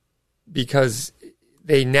 Because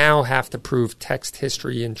they now have to prove text,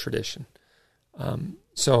 history, and tradition.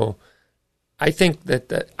 So I think that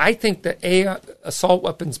the assault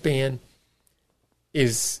weapons ban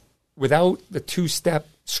is, without the two-step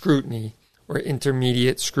scrutiny or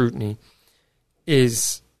intermediate scrutiny,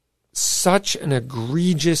 is such an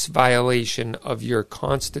egregious violation of your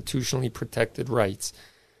constitutionally protected rights.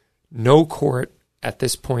 No court at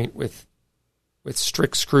this point with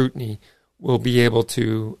strict scrutiny will be able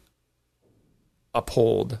to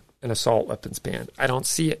uphold an assault weapons ban. I don't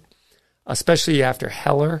see it, especially after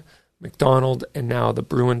Heller, McDonald, and now the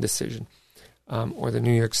Bruen decision, or the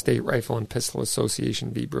New York State Rifle and Pistol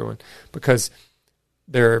Association v. Bruen, because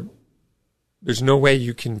there's no way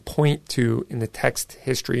you can point to in the text,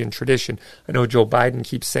 history, and tradition. I know Joe Biden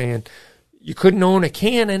keeps saying you couldn't own a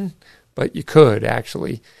cannon, but you could,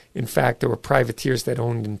 actually. In fact, there were privateers that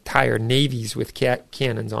owned entire navies with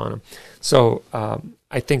cannons on them. So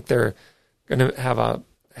I think they're going to have a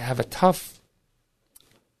tough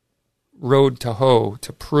road to hoe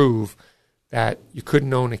to prove that you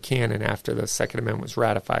couldn't own a cannon after the Second Amendment was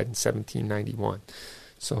ratified in 1791.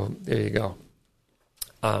 So there you go.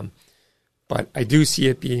 But I do see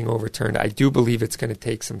it being overturned. I do believe it's going to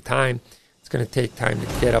take some time. It's going to take time to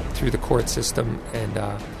get up through the court system.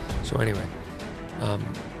 And so anyway,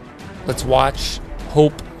 let's watch,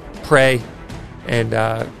 hope, pray, and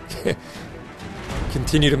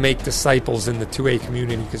continue to make disciples in the 2A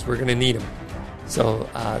community, because we're going to need them. So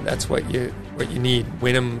that's what you need.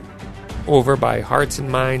 Win them over by hearts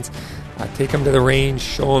and minds. Take them to the range.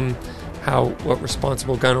 Show them what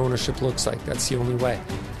responsible gun ownership looks like. That's the only way.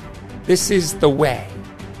 This is the way,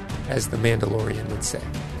 as the Mandalorian would say.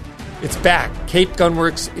 It's back. Cape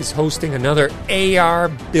Gunworks is hosting another AR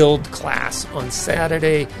build class on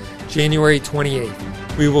Saturday, January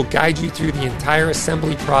 28th. We will guide you through the entire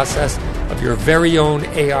assembly process of your very own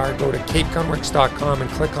AR. Go to capegunworks.com and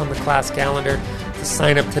click on the class calendar to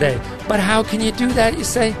sign up today. But how can you do that, you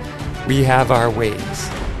say? We have our ways,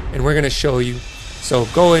 and we're going to show you. So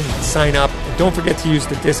go and sign up. And don't forget to use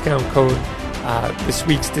the discount code. This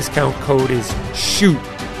week's discount code is SHOOT.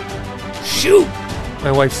 SHOOT!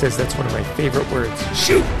 My wife says that's one of my favorite words.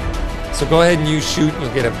 SHOOT! So go ahead and use SHOOT, and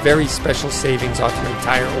you'll get a very special savings off your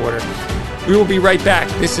entire order. We will be right back.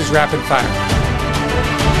 This is Rapid Fire.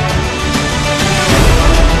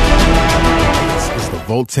 This is the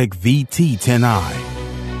Voltec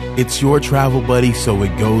VT10i. It's your travel buddy, so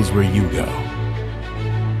it goes where you go.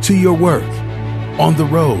 To your work, on the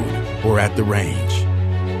road, or at the range.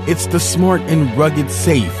 It's the smart and rugged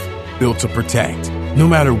safe built to protect, no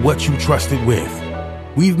matter what you trust it with.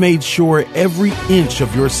 We've made sure every inch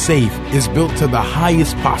of your safe is built to the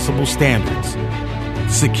highest possible standards.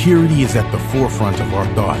 Security is at the forefront of our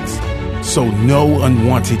thoughts, so no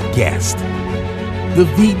unwanted guest. The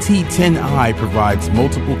VT10i provides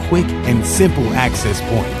multiple quick and simple access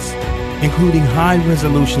points, including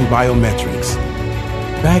high-resolution biometrics,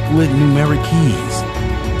 backlit numeric keys,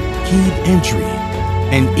 keyed entry,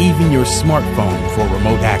 and even your smartphone for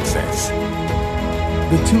remote access.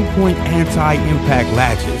 The 2-point anti-impact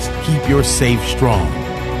latches keep your safe strong,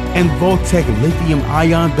 and Voltec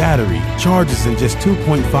lithium-ion battery charges in just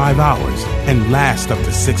 2.5 hours and lasts up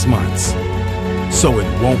to 6 months. So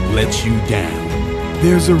it won't let you down.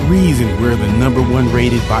 There's a reason we're the #1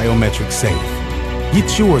 rated biometric safe.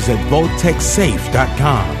 Get yours at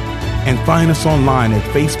VoltecSafe.com and find us online at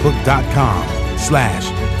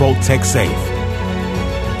Facebook.com/VoltecSafe.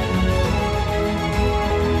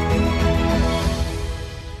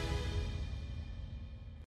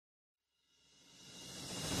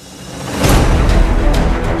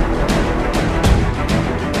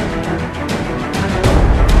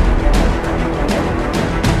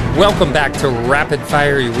 Welcome back to Rapid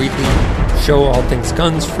Fire, your weekly show, all things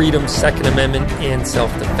guns, freedom, Second Amendment, and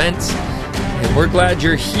self-defense. And we're glad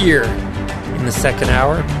you're here in the second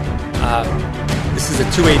hour. This is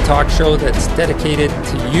a two-way talk show that's dedicated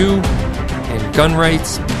to you and gun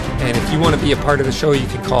rights. And if you want to be a part of the show, you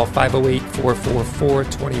can call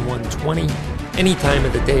 508-444-2120 any time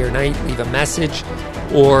of the day or night. Leave a message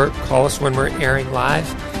or call us when we're airing live.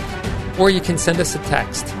 Or you can send us a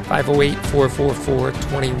text,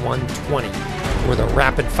 508-444-2120, or the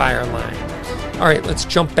rapid fire line. All right, let's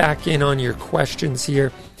jump back in on your questions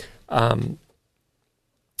here.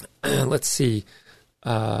 Let's see.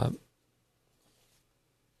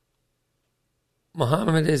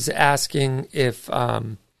 Muhammad is asking if,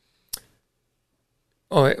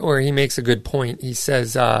 or he makes a good point. He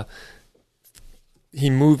says he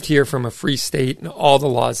moved here from a free state and all the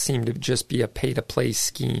laws seem to just be a pay-to-play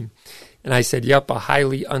scheme. And I said, yep, a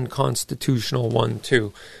highly unconstitutional one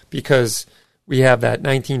too, because we have that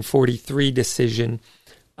 1943 decision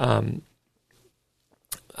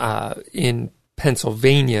in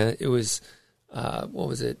Pennsylvania. It was, what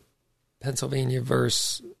was it? Pennsylvania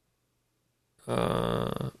versus,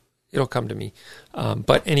 it'll come to me.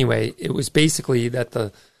 But anyway, it was basically that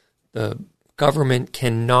the government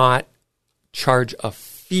cannot charge a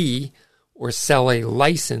fee or sell a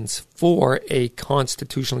license for a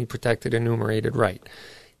constitutionally protected enumerated right.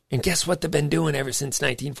 And guess what they've been doing ever since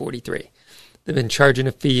 1943? They've been charging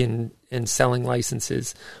a fee and selling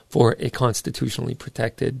licenses for a constitutionally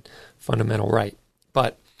protected fundamental right.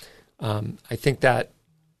 But I think that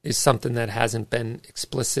is something that hasn't been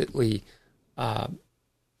explicitly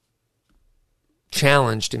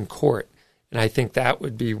challenged in court. And I think that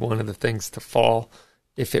would be one of the things to fall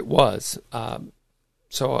if it was.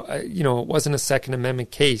 So, it wasn't a Second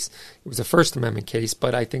Amendment case. It was a First Amendment case,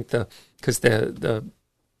 but I think because the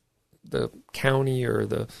county or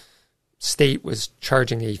the state was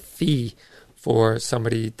charging a fee for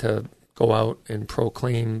somebody to go out and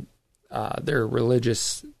proclaim their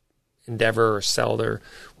religious endeavor or sell their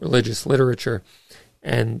religious literature.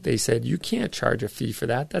 And they said, you can't charge a fee for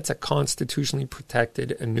that. That's a constitutionally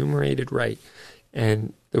protected enumerated right.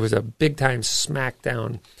 And there was a big-time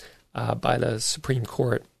smackdown by the Supreme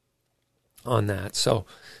Court on that. So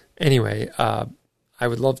anyway, I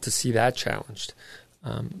would love to see that challenged.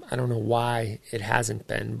 I don't know why it hasn't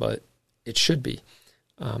been, but it should be.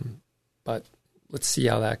 But let's see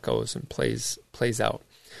how that goes and plays out.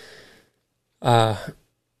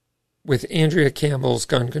 With Andrea Campbell's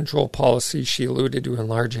gun control policy, she alluded to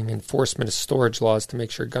enlarging enforcement of storage laws to make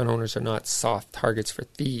sure gun owners are not soft targets for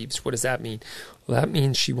thieves. What does that mean? Well, that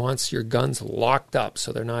means she wants your guns locked up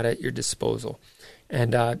so they're not at your disposal.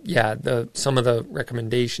 And some of the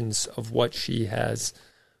recommendations of what she has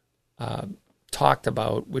talked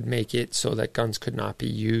about would make it so that guns could not be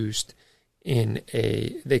used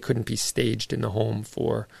they couldn't be staged in the home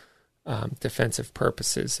for defensive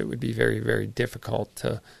purposes. It would be very, very difficult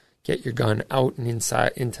to get your gun out and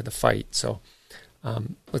inside into the fight. So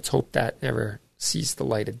let's hope that never sees the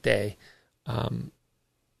light of day,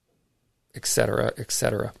 et cetera, et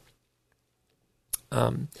cetera.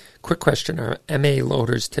 Quick question, are MA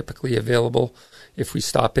loaders typically available if we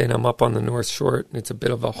stop in? I'm up on the North Shore, and it's a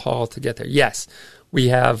bit of a haul to get there. Yes, we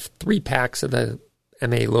have 3 packs of the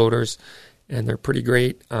MA loaders, and they're pretty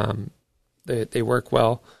great. They work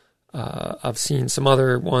well. I've seen some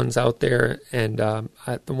other ones out there, and the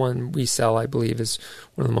one we sell, I believe, is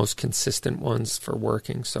one of the most consistent ones for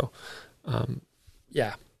working. So,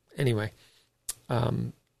 anyway,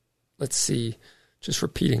 let's see. Just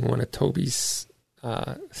repeating one of Toby's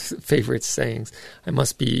favorite sayings. I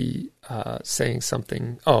must be saying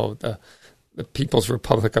something. Oh, the People's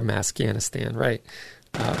Republic of Afghanistan, right?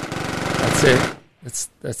 That's it.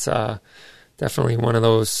 That's definitely one of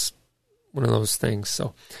those things.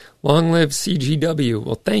 So long live CGW.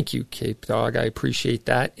 Well, thank you, Cape Dog. I appreciate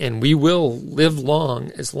that. And we will live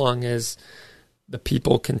long as the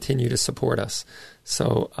people continue to support us.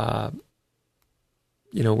 So,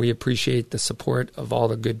 we appreciate the support of all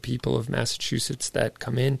the good people of Massachusetts that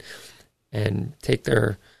come in and take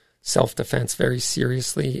their self-defense very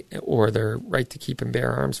seriously, or their right to keep and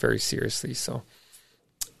bear arms very seriously. So,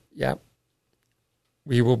 yeah.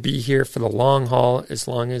 We will be here for the long haul as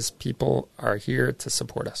long as people are here to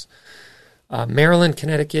support us. Maryland,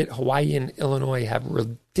 Connecticut, Hawaii, and Illinois have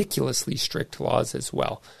ridiculously strict laws as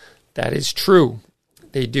well. That is true.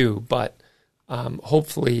 They do. But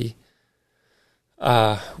hopefully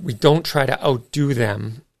we don't try to outdo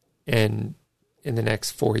them in the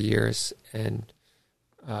next 4 years and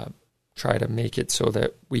try to make it so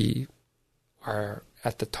that we are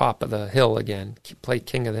at the top of the hill again, play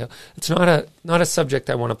king of the hill. It's not a subject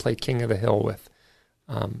I want to play king of the hill with.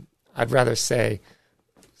 I'd rather see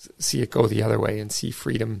it go the other way and see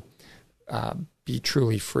freedom be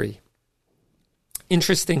truly free.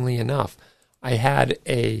 Interestingly enough, I had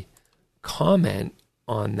a comment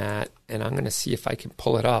on that, and I'm going to see if I can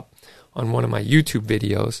pull it up on one of my YouTube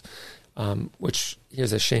videos, which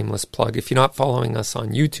here's a shameless plug. If you're not following us on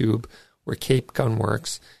YouTube, we're Cape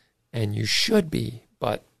Gunworks, and you should be,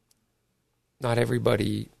 but not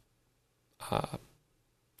everybody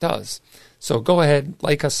does. So go ahead,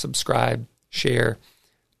 like us, subscribe, share,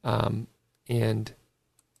 and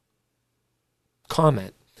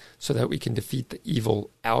comment so that we can defeat the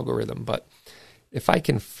evil algorithm. But if I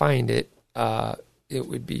can find it, it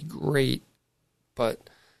would be great. But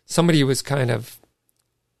somebody was kind of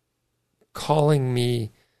calling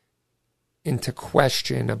me into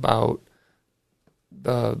question about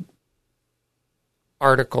the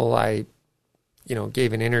article I,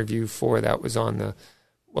 gave an interview for that was on it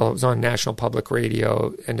was on National Public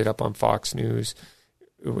Radio, ended up on Fox News.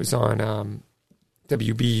 It was on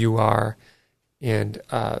WBUR. And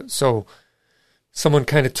so someone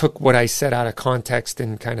kind of took what I said out of context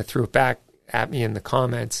and kind of threw it back at me in the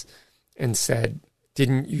comments and said,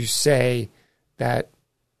 didn't you say that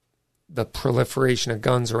the proliferation of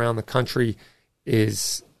guns around the country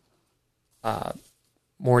is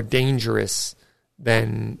more dangerous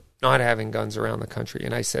than not having guns around the country?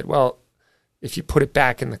 And I said, well, if you put it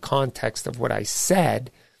back in the context of what I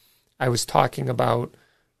said, I was talking about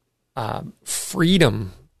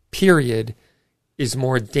freedom, period, is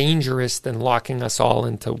more dangerous than locking us all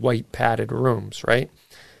into white padded rooms, right?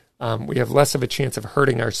 We have less of a chance of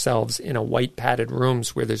hurting ourselves in a white padded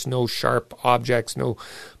rooms where there's no sharp objects, no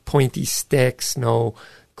pointy sticks, no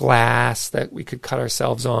glass that we could cut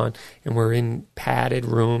ourselves on, and we're in padded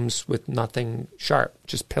rooms with nothing sharp,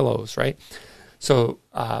 just pillows, right? So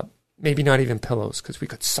maybe not even pillows because we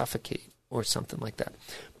could suffocate or something like that.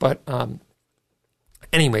 But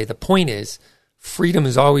anyway, the point is, freedom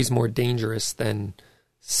is always more dangerous than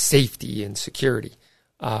safety and security.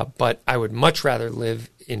 But I would much rather live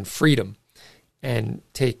in freedom and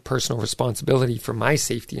take personal responsibility for my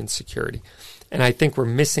safety and security. And I think we're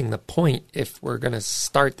missing the point if we're going to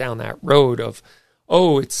start down that road of,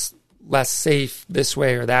 it's less safe this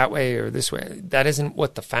way or that way or this way. That isn't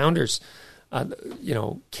what the founders,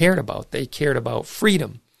 cared about. They cared about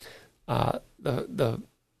freedom. The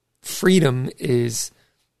freedom is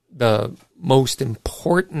the most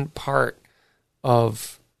important part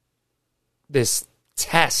of this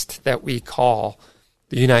test that we call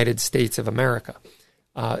the United States of America.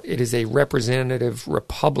 It is a representative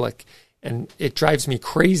republic, and it drives me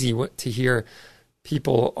crazy to hear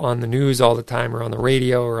people on the news all the time or on the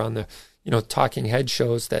radio or on the talking head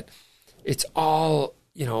shows that it's all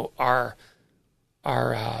our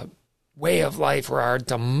way of life or our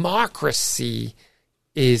democracy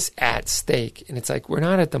is at stake. And it's like, we're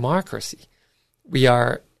not a democracy. We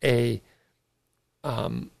are a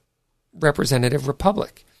representative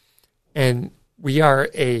republic. And we are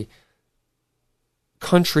a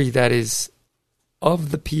country that is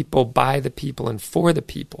of the people, by the people, and for the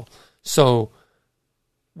people. So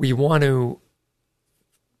we want to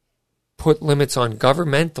put limits on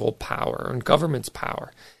governmental power, on government's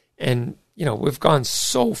power. And, we've gone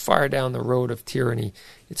so far down the road of tyranny,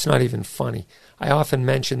 it's not even funny. I often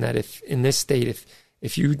mention that if in this state,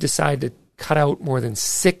 if you decide to cut out more than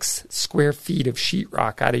 6 square feet of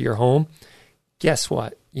sheetrock out of your home, guess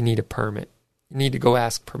what? You need a permit. You need to go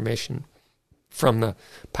ask permission from the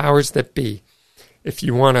powers that be. If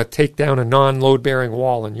you want to take down a non-load-bearing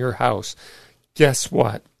wall in your house, guess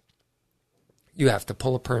what? You have to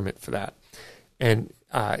pull a permit for that. And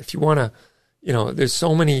if you want to, there's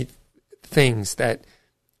so many things that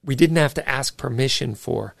we didn't have to ask permission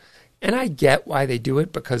for. And I get why they do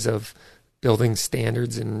it because of building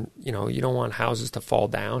standards and, you don't want houses to fall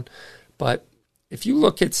down. But if you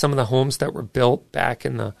look at some of the homes that were built back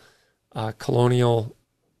in the colonial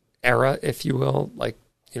era, if you will, like,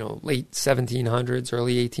 late 1700s,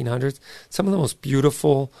 early 1800s, some of the most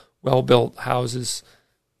beautiful, well-built houses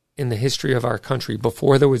in the history of our country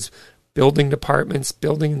before there was building departments,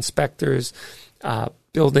 building inspectors,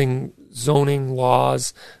 building zoning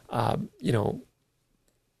laws,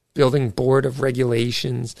 building board of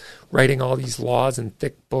regulations, writing all these laws in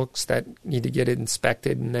thick books that need to get it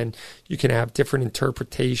inspected, and then you can have different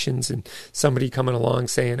interpretations and somebody coming along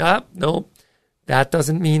saying, no, that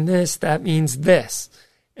doesn't mean this, that means this.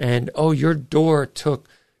 And, your door took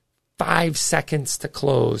 5 seconds to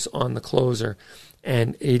close on the closer,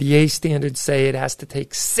 and ADA standards say it has to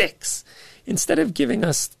take 6. instead of giving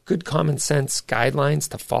us good common sense guidelines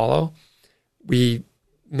to follow, we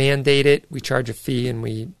mandate it, we charge a fee, and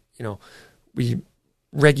we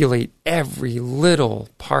regulate every little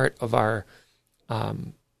part of our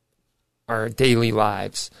daily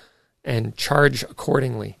lives and charge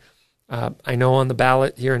accordingly. I know on the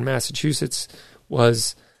ballot here in Massachusetts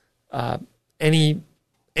was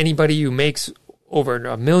anybody who makes over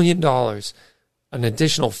 $1 million, an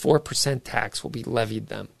additional 4% tax will be levied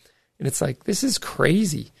them. And it's like, this is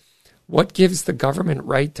crazy. What gives the government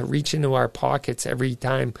right to reach into our pockets every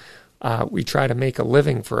time we try to make a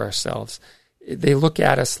living for ourselves? They look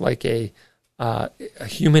at us like a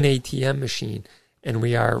human ATM machine, and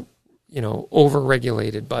we are,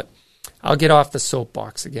 over-regulated. But I'll get off the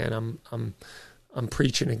soapbox again. I'm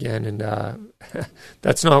preaching again, and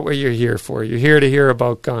that's not what you're here for. You're here to hear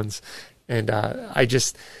about guns. And I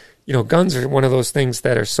just, guns are one of those things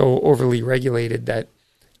that are so overly regulated that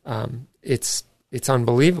it's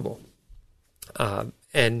unbelievable.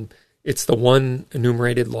 And it's the one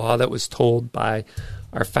enumerated law that was told by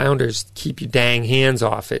our founders, keep your dang hands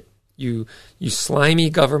off it. You slimy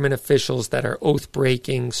government officials that are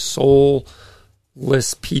oath-breaking, soulless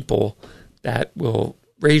people that will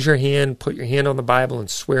raise your hand, put your hand on the Bible, and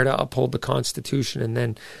swear to uphold the Constitution, and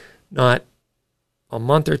then not a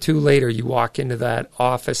month or two later, you walk into that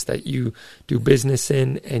office that you do business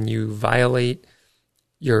in and you violate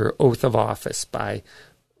your oath of office by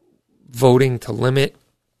voting to limit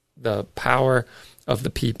the power of the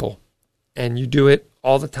people. And you do it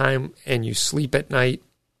all the time, and you sleep at night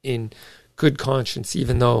in good conscience,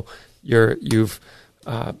 even though you've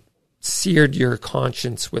seared your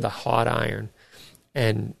conscience with a hot iron.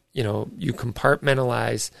 And, you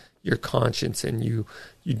compartmentalize your conscience, and you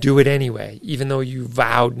do it anyway, even though you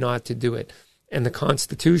vowed not to do it. And the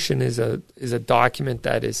Constitution is a document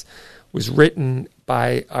that was written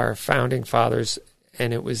by our founding fathers,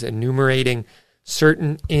 and it was enumerating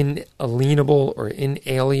certain inalienable or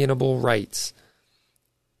inalienable rights.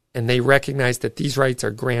 And they recognize that these rights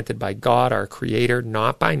are granted by God, our Creator,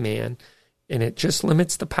 not by man. And it just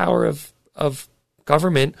limits the power of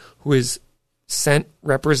government, who is sent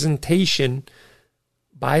representation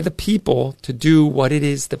by the people to do what it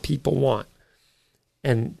is the people want.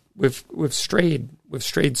 And we've strayed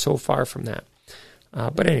so far from that.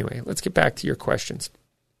 But anyway, let's get back to your questions.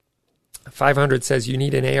 500 says you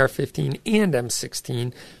need an AR-15 and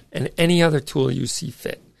M16 and any other tool you see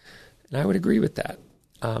fit. And I would agree with that.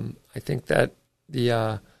 I think that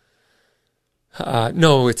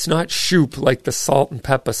no, it's not shoot like the Salt and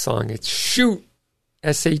Pepper song. It's shoot,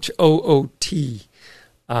 SHOOT.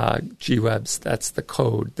 G-Webs, that's the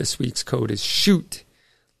code. This week's code is shoot,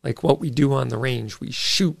 like what we do on the range. We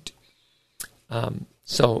shoot.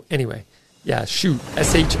 So anyway, yeah, shoot,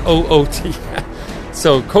 SHOOT.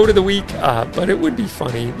 So code of the week, but it would be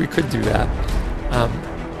funny. We could do that.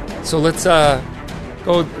 So let's go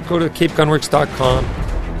to CapeGunworks.com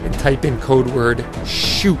and type in code word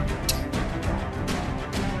shoot.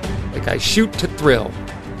 Like I shoot to thrill.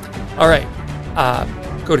 All right.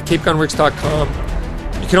 Go to CapeGunworks.com.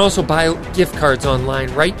 You can also buy gift cards online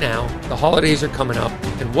right now. The holidays are coming up.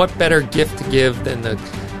 And what better gift to give than the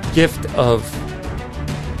gift of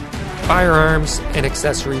firearms and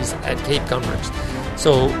accessories at Cape Gunworks?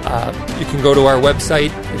 So you can go to our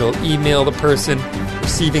website. It'll email the person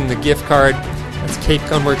receiving the gift card. That's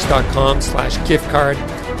CapeGunworks.com/gift card.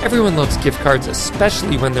 Everyone loves gift cards,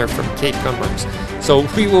 especially when they're from Cape Gunworks. So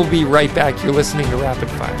we will be right back. You're listening to Rapid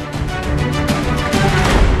Fire.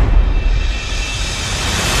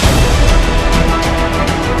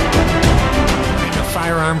 A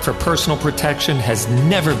firearm for personal protection has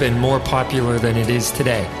never been more popular than it is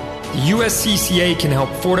today. The USCCA can help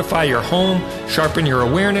fortify your home, sharpen your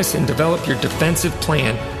awareness, and develop your defensive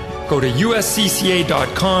plan. Go to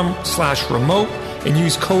uscca.com/remote and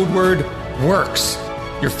use code word WORKS.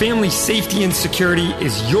 Your family's safety and security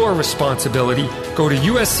is your responsibility. Go to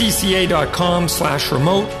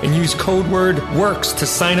uscca.com/remote and use code word WORKS to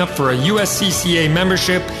sign up for a USCCA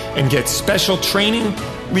membership and get special training,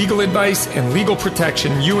 legal advice, and legal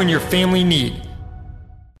protection you and your family need.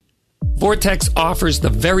 Vortex offers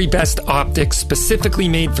the very best optics specifically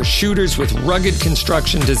made for shooters with rugged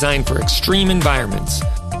construction designed for extreme environments.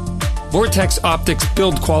 Vortex Optics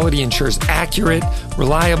build quality ensures accurate,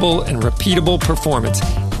 reliable, and repeatable performance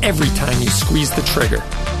every time you squeeze the trigger.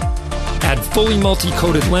 Add fully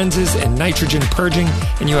multi-coated lenses and nitrogen purging,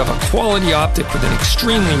 and you have a quality optic with an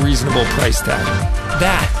extremely reasonable price tag.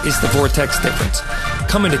 That is the Vortex difference.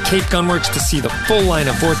 Come into Cape Gunworks to see the full line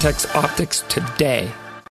of Vortex Optics today.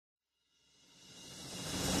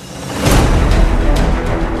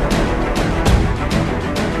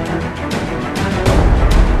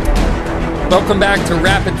 Welcome back to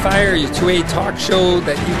Rapid Fire, your 2A talk show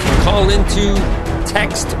that you can call into,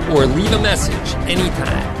 text, or leave a message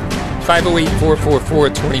anytime.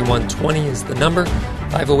 508-444-2120 is the number.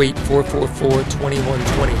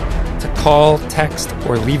 508-444-2120 to call, text,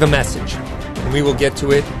 or leave a message. And we will get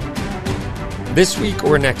to it this week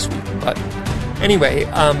or next week. But anyway,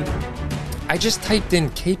 I just typed in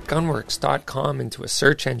CapeGunworks.com into a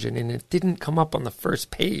search engine and it didn't come up on the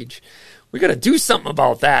first page. We got to do something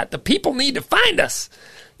about that. The people need to find us.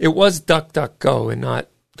 It was DuckDuckGo and not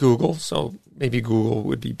Google, so maybe Google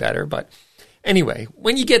would be better. But anyway,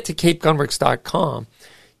 when you get to CapeGunworks.com,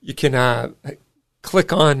 you can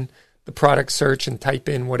click on the product search and type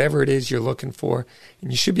in whatever it is you're looking for, and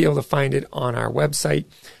you should be able to find it on our website.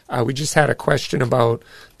 We just had a question about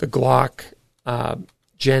the Glock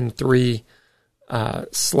Gen 3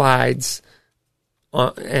 slides,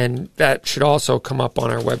 and that should also come up on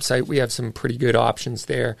our website. We have some pretty good options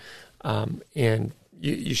there, and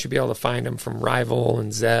you should be able to find them from Rival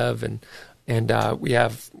and Zev, and we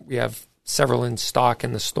have several in stock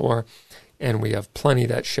in the store, and we have plenty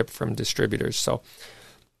that ship from distributors. So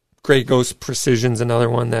Grey Ghost Precision's another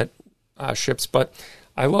one that ships, but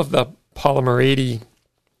I love the Polymer 80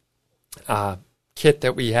 kit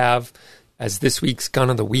that we have as this week's Gun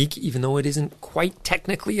of the Week, even though it isn't quite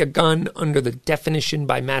technically a gun under the definition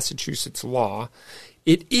by Massachusetts law.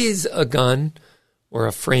 It is a gun or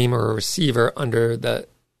a frame or a receiver under the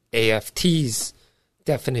AFT's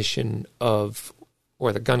definition of,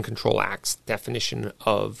 or the Gun Control Act's definition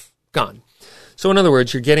of gun. So in other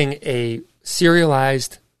words, you're getting a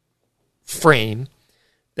serialized frame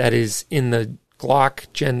that is in the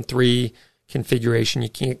Glock Gen 3 configuration. You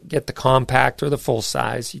can't get the compact or the full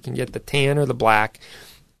size. You can get the tan or the black,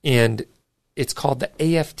 and it's called the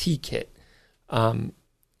AFT kit. And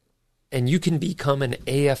you can become an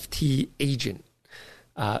AFT agent.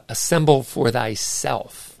 Assemble for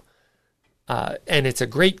thyself. And it's a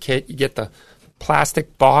great kit. You get the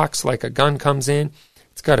plastic box like a gun comes in.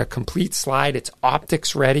 It's got a complete slide. It's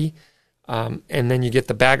optics ready. And then you get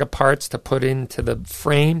the bag of parts to put into the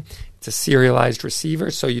frame. It's a serialized receiver,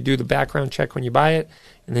 so you do the background check when you buy it,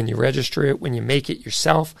 and then you register it when you make it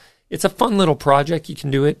yourself. It's a fun little project. You can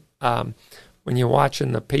do it when you're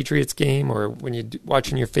watching the Patriots game, or when you're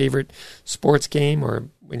watching your favorite sports game, or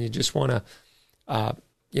when you just want to,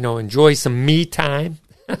 enjoy some me time,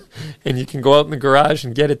 and you can go out in the garage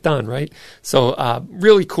and get it done, right? So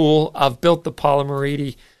really cool. I've built the Polymer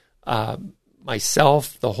 80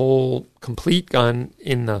 myself, the whole complete gun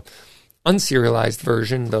in the unserialized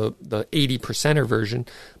version, the 80%er version,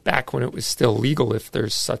 back when it was still legal, if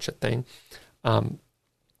there's such a thing.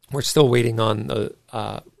 We're still waiting on the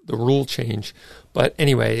rule change. But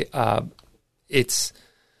anyway, it's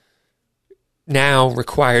now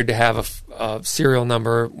required to have a serial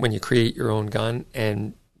number when you create your own gun.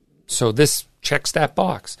 And so this checks that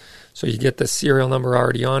box. So you get the serial number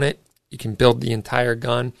already on it. You can build the entire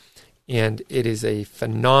gun, and it is a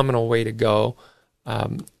phenomenal way to go.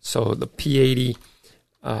 So the P80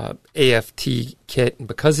 AFT kit, and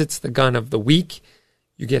because it's the gun of the week,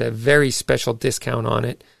 you get a very special discount on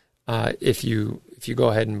it. If you go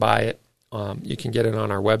ahead and buy it, you can get it on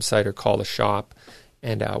our website or call the shop,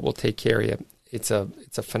 and we'll take care of you. It's a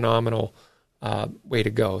phenomenal way to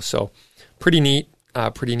go. So pretty neat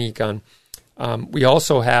gun. We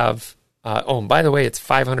also have. And by the way, it's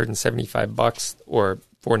 $575 or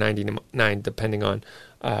 $499 depending on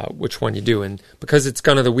which one you do. And because it's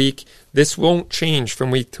gun of the week, this won't change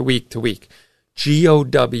from week to week to week.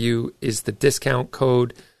 GOW is the discount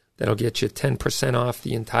code that'll get you 10% off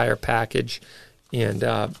the entire package. And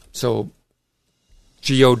so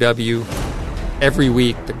GOW, every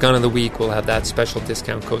week, the gun of the week will have that special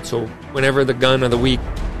discount code. So whenever the gun of the week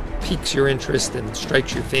piques your interest and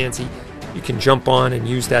strikes your fancy, you can jump on and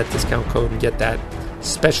use that discount code and get that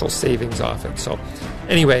special savings off it. So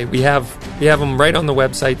anyway, we have them right on the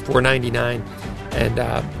website, $499, and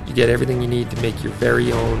you get everything you need to make your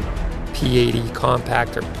very own P80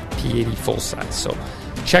 compact or P80 full size. So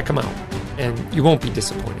check them out, and you won't be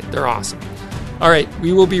disappointed. They're awesome. All right,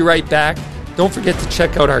 we will be right back. Don't forget to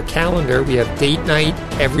check out our calendar. We have date night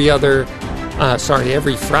every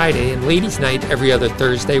Friday, and ladies' night every other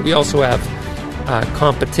Thursday. We also have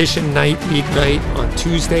competition night, league night on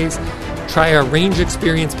Tuesdays. Try our range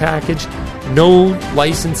experience package. No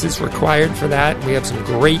licenses required for that. We have some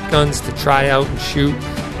great guns to try out and shoot,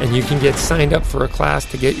 and you can get signed up for a class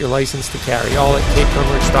to get your license to carry, all at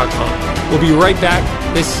CapeGunworks.com. We'll be right back.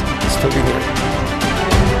 This is Toby Leary.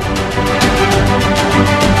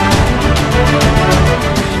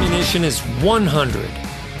 Ammunition is 100.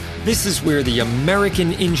 This is where the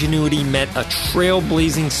American ingenuity met a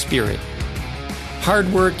trailblazing spirit.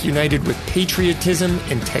 Hard work united with patriotism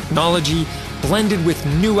and technology blended with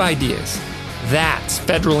new ideas. That's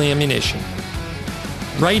Federal Ammunition.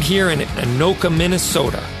 Right here in Anoka,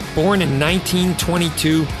 Minnesota, born in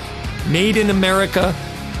 1922, made in America,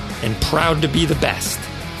 and proud to be the best.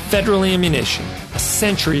 Federal Ammunition, a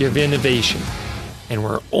century of innovation, and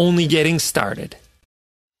we're only getting started.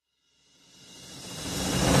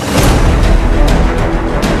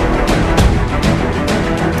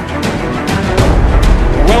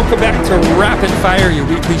 Welcome back to Rapid Fire, your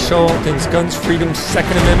weekly show on things guns, freedom,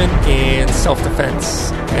 Second Amendment, and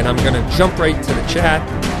self-defense. And I'm going to jump right to the chat,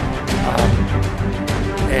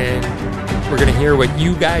 and we're going to hear what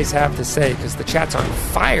you guys have to say, because the chat's on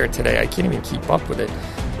fire today. I can't even keep up with it.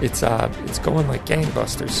 It's going like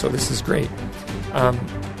gangbusters, so this is great.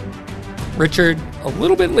 Richard, a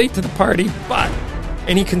little bit late to the party, but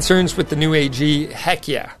any concerns with the new AG? Heck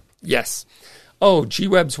yeah. Yes. Oh,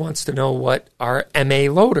 G-Webs wants to know what are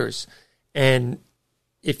MA loaders. And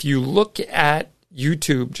if you look at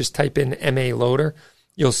YouTube, just type in MA loader,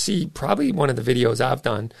 you'll see probably one of the videos I've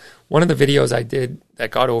done. One of the videos I did that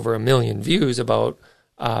got over 1 million views about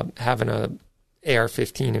having a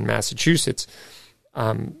AR-15 in Massachusetts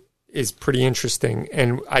is pretty interesting.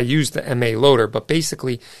 And I used the MA loader, but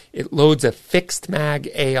basically it loads a fixed mag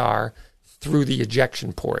AR through the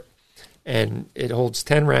ejection port. And it holds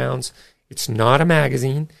 10 rounds. It's not a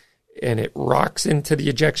magazine, and it rocks into the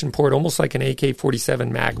ejection port almost like an AK-47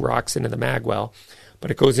 mag rocks into the mag well,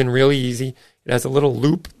 but it goes in really easy. It has a little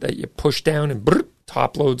loop that you push down and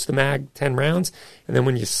top loads the mag 10 rounds, and then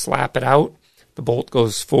when you slap it out, the bolt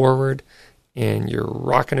goes forward, and you're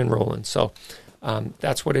rocking and rolling. So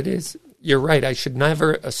that's what it is. You're right. I should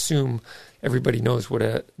never assume everybody knows what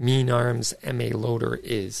a Mean Arms MA loader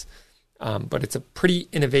is, but it's a pretty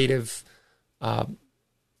innovative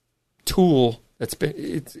tool that's been,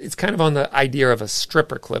 it's kind of on the idea of a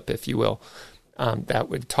stripper clip, if you will, that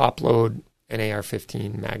would top load an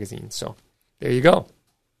AR-15 magazine. So there you go.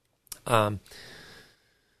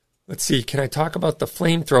 Let's see. Can I talk about the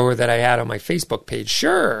flamethrower that I had on my Facebook page?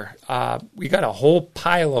 Sure. We got a whole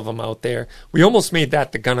pile of them out there. We almost made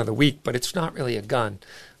that the gun of the week, but it's not really a gun.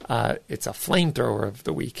 It's a flamethrower of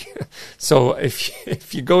the week. So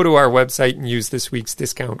if you go to our website and use this week's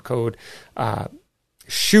discount code,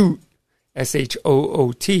 SHOOT,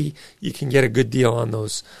 SHOOT, you can get a good deal on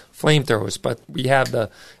those flamethrowers. But we have the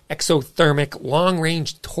Exothermic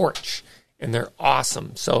long-range torch, and they're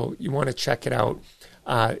awesome. So you want to check it out.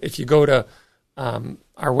 If you go to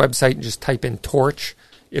our website and just type in torch,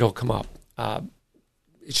 it'll come up.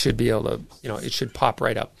 It should be able to, it should pop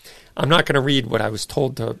right up. I'm not going to read what I was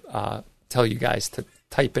told to tell you guys to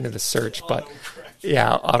type into the search, but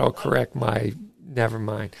yeah, autocorrect never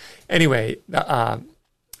mind. Anyway,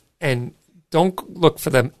 and don't look for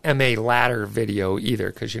the MA ladder video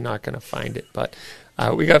either, because you're not going to find it. But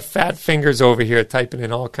we got fat fingers over here typing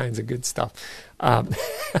in all kinds of good stuff.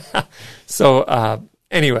 So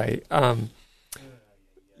anyway,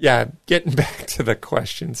 getting back to the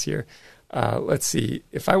questions here. Let's see.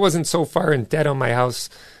 If I wasn't so far in debt on my house,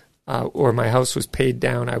 or my house was paid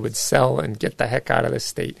down, I would sell and get the heck out of this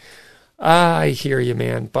state. I hear you,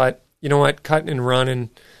 man. But you know what? Cutting and running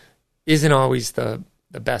isn't always the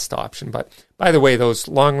best option. But by the way, those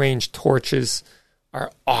long-range torches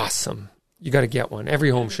are awesome. You got to get one. Every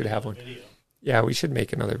home should have one. Yeah, we should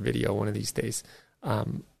make another video one of these days.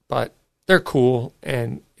 But they're cool.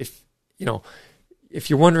 And if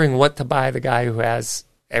you're wondering what to buy the guy who has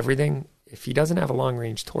everything, if he doesn't have a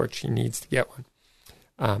long-range torch, he needs to get one.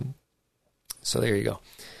 So there you go.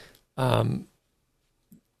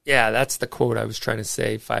 Yeah, that's the quote I was trying to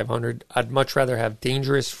say, 500. I'd much rather have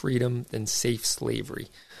dangerous freedom than safe slavery.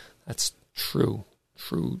 That's true.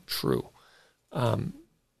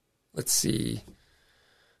 Let's see.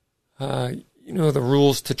 The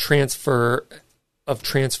rules to transfer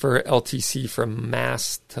LTC from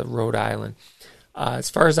Mass to Rhode Island. As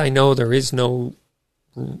far as I know, there is no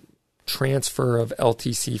transfer of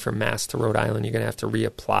LTC from Mass to Rhode Island. You're going to have to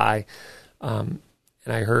reapply.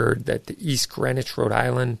 And I heard that the East Greenwich, Rhode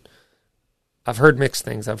Island, I've heard mixed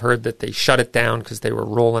things. I've heard that they shut it down because they were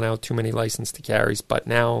rolling out too many license to carries. But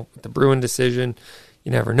now with the Bruin decision,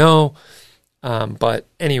 you never know. But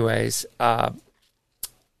anyways, yeah,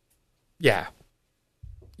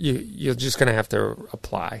 you're just going to have to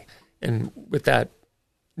apply. And with that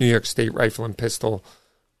New York State Rifle and Pistol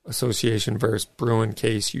Association versus Bruin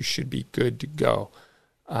case, you should be good to go.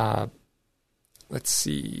 Let's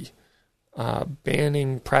see.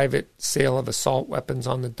 Banning private sale of assault weapons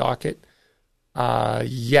on the docket.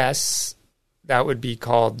 Yes, that would be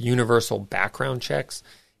called universal background checks.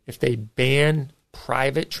 If they ban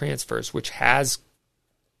private transfers, which has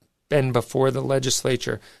been before the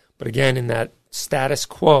legislature, but again, in that status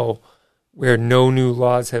quo where no new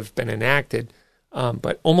laws have been enacted,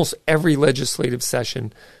 but almost every legislative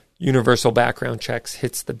session, universal background checks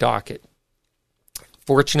hits the docket.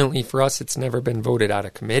 Fortunately for us, it's never been voted out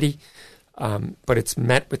of committee, but it's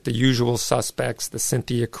met with the usual suspects, the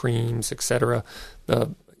Cynthia Creams, etc.,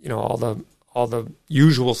 all the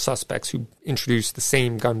usual suspects who introduce the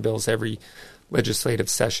same gun bills every legislative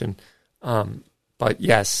session. But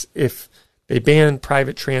yes, if they ban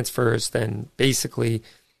private transfers, then basically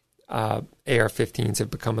AR-15s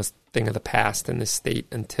have become a thing of the past in this state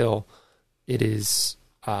until it is,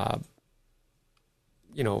 found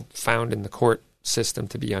in the court system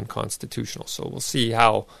to be unconstitutional. So we'll see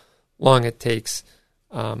how long it takes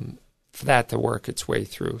for that to work its way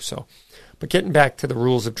through. So, but getting back to the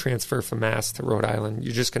rules of transfer from Mass to Rhode Island,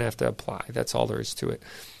 you're just going to have to apply. That's all there is to it.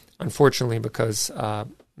 Unfortunately, because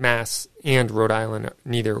Mass and Rhode Island,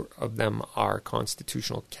 neither of them are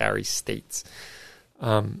constitutional carry states.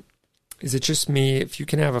 Is it just me? If you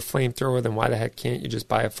can have a flamethrower, then why the heck can't you just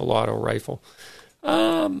buy a full auto rifle?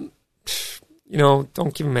 Don't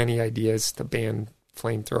give them any ideas to ban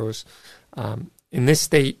flamethrowers. In this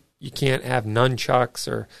state, you can't have nunchucks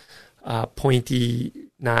or pointy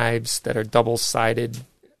knives that are double-sided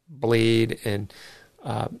blade, and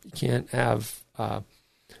you can't have,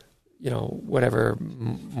 whatever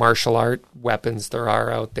martial art weapons there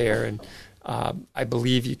are out there. And I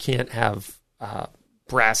believe you can't have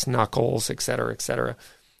brass knuckles, et cetera, et cetera.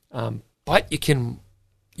 But you can't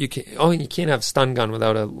have stun gun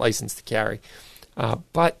without a license to carry.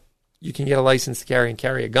 But you can get a license to carry and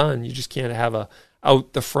carry a gun. You just can't have a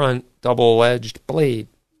out the front double-edged blade.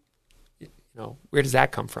 Where does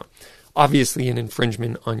that come from? Obviously an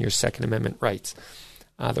infringement on your Second Amendment rights,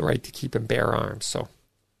 the right to keep and bear arms. So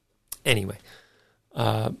anyway,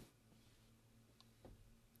 let's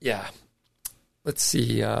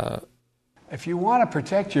see. If you want to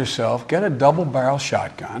protect yourself, get a double-barrel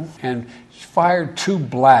shotgun and fire 2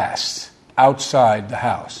 blasts outside the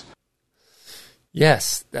house.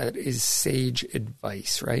 Yes, that is sage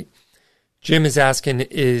advice, right? Jim is asking,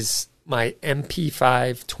 is my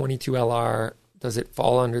MP5 22LR, does it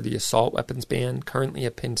fall under the assault weapons ban? Currently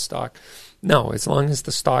a pinned stock? No, as long as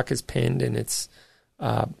the stock is pinned and it's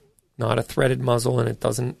not a threaded muzzle and it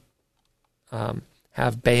doesn't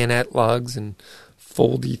have bayonet lugs and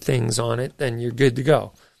foldy things on it, then you're good to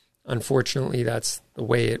go. Unfortunately, that's the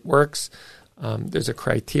way it works. There's a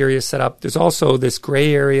criteria set up. There's also this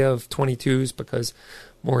gray area of 22s because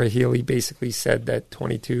Maura Healey basically said that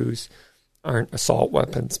 22s aren't assault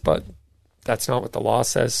weapons, but that's not what the law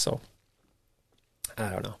says, so I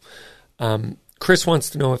don't know. Chris wants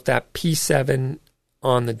to know if that P7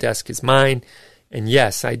 on the desk is mine. And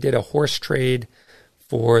yes, I did a horse trade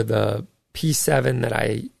for the P7 that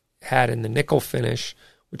I had in the nickel finish,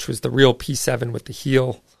 which was the real P7 with the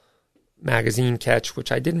heel magazine catch,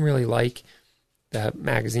 which I didn't really like, the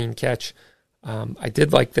magazine catch. I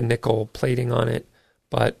did like the nickel plating on it,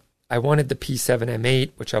 but I wanted the P7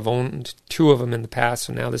 M8, which I've owned 2 of them in the past,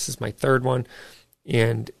 so now this is my 3rd one.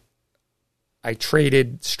 And I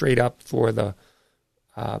traded straight up for the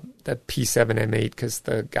P7 M8 because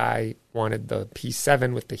the guy wanted the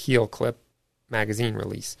P7 with the heel clip magazine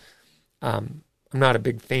release. I'm not a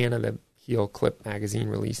big fan of the heel clip magazine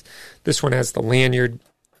release. This one has the lanyard,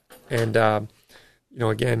 and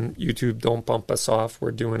again, YouTube, don't bump us off.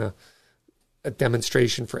 We're doing a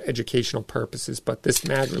demonstration for educational purposes, but this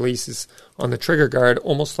mag release is on the trigger guard,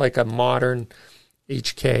 almost like a modern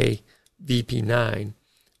HK VP9.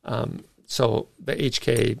 So the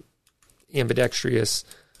HK ambidextrous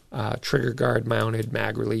trigger guard mounted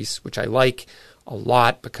mag release, which I like a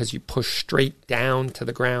lot because you push straight down to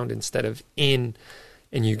the ground instead of in,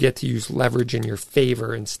 and you get to use leverage in your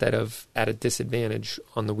favor instead of at a disadvantage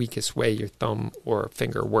on the weakest way your thumb or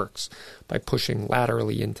finger works, by pushing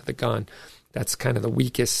laterally into the gun. That's kind of the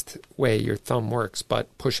weakest way your thumb works,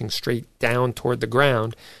 but pushing straight down toward the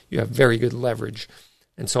ground, you have very good leverage.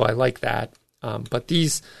 And so I like that. But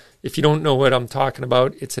these, if you don't know what I'm talking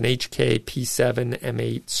about, it's an HK P7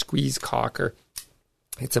 M8 squeeze cocker.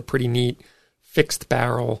 It's a pretty neat fixed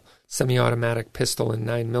barrel semi-automatic pistol in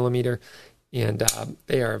 9mm. And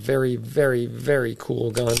they are a very, very, very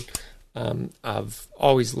cool gun. I've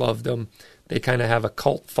always loved them. They kind of have a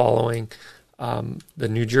cult following. The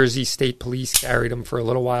New Jersey State Police carried them for a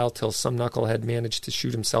little while till some knucklehead managed to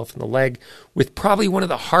shoot himself in the leg with probably one of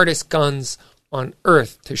the hardest guns on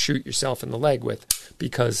earth to shoot yourself in the leg with,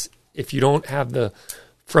 because if you don't have the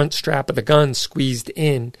front strap of the gun squeezed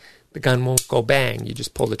in, the gun won't go bang. You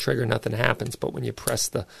just pull the trigger, nothing happens. But when you press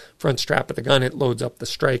the front strap of the gun, it loads up the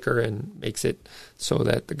striker and makes it so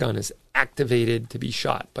that the gun is activated to be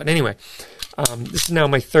shot. But anyway, this is now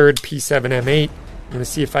my third P7 M8. I'm going to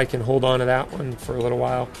see if I can hold on to that one for a little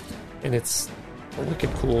while. And it's a wicked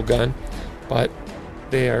cool gun, but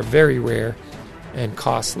they are very rare and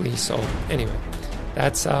costly. So anyway,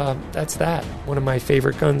 that's that. One of my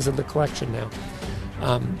favorite guns of the collection now.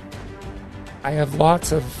 I have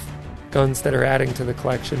lots of guns that are adding to the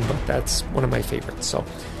collection, but that's one of my favorites. So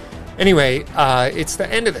anyway, it's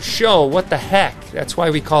the end of the show. What the heck? That's why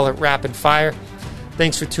we call it Rapid Fire.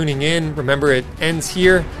 Thanks for tuning in. Remember, it ends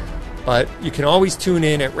here, but you can always tune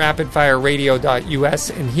in at rapidfireradio.us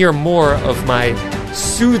and hear more of my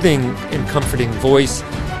soothing and comforting voice.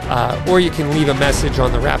 Or you can leave a message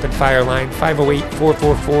on the Rapid Fire line,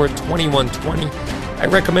 508-444-2120. I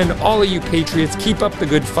recommend all of you patriots keep up the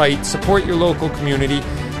good fight, support your local community,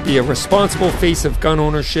 be a responsible face of gun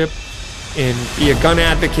ownership, and be a gun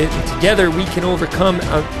advocate. And together we can overcome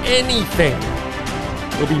anything.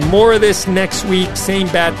 There'll be more of this next week. Same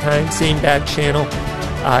bad time, same bad channel.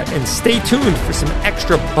 And stay tuned for some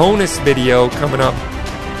extra bonus video coming up.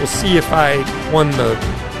 We'll see if I won the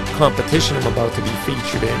competition I'm about to be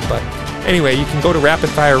featured in. But anyway, you can go to Rapid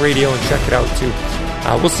Fire Radio and check it out too.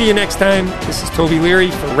 We'll see you next time. This is Toby Leary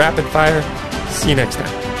for Rapid Fire. See you next time.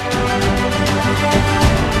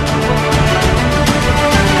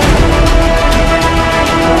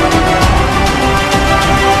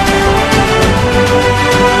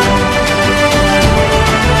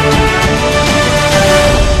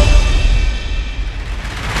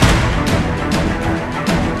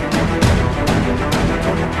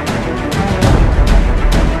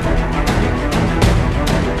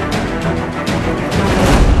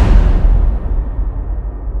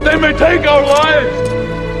 They may take our lives,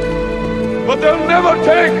 but they'll never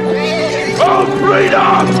take our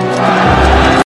freedom!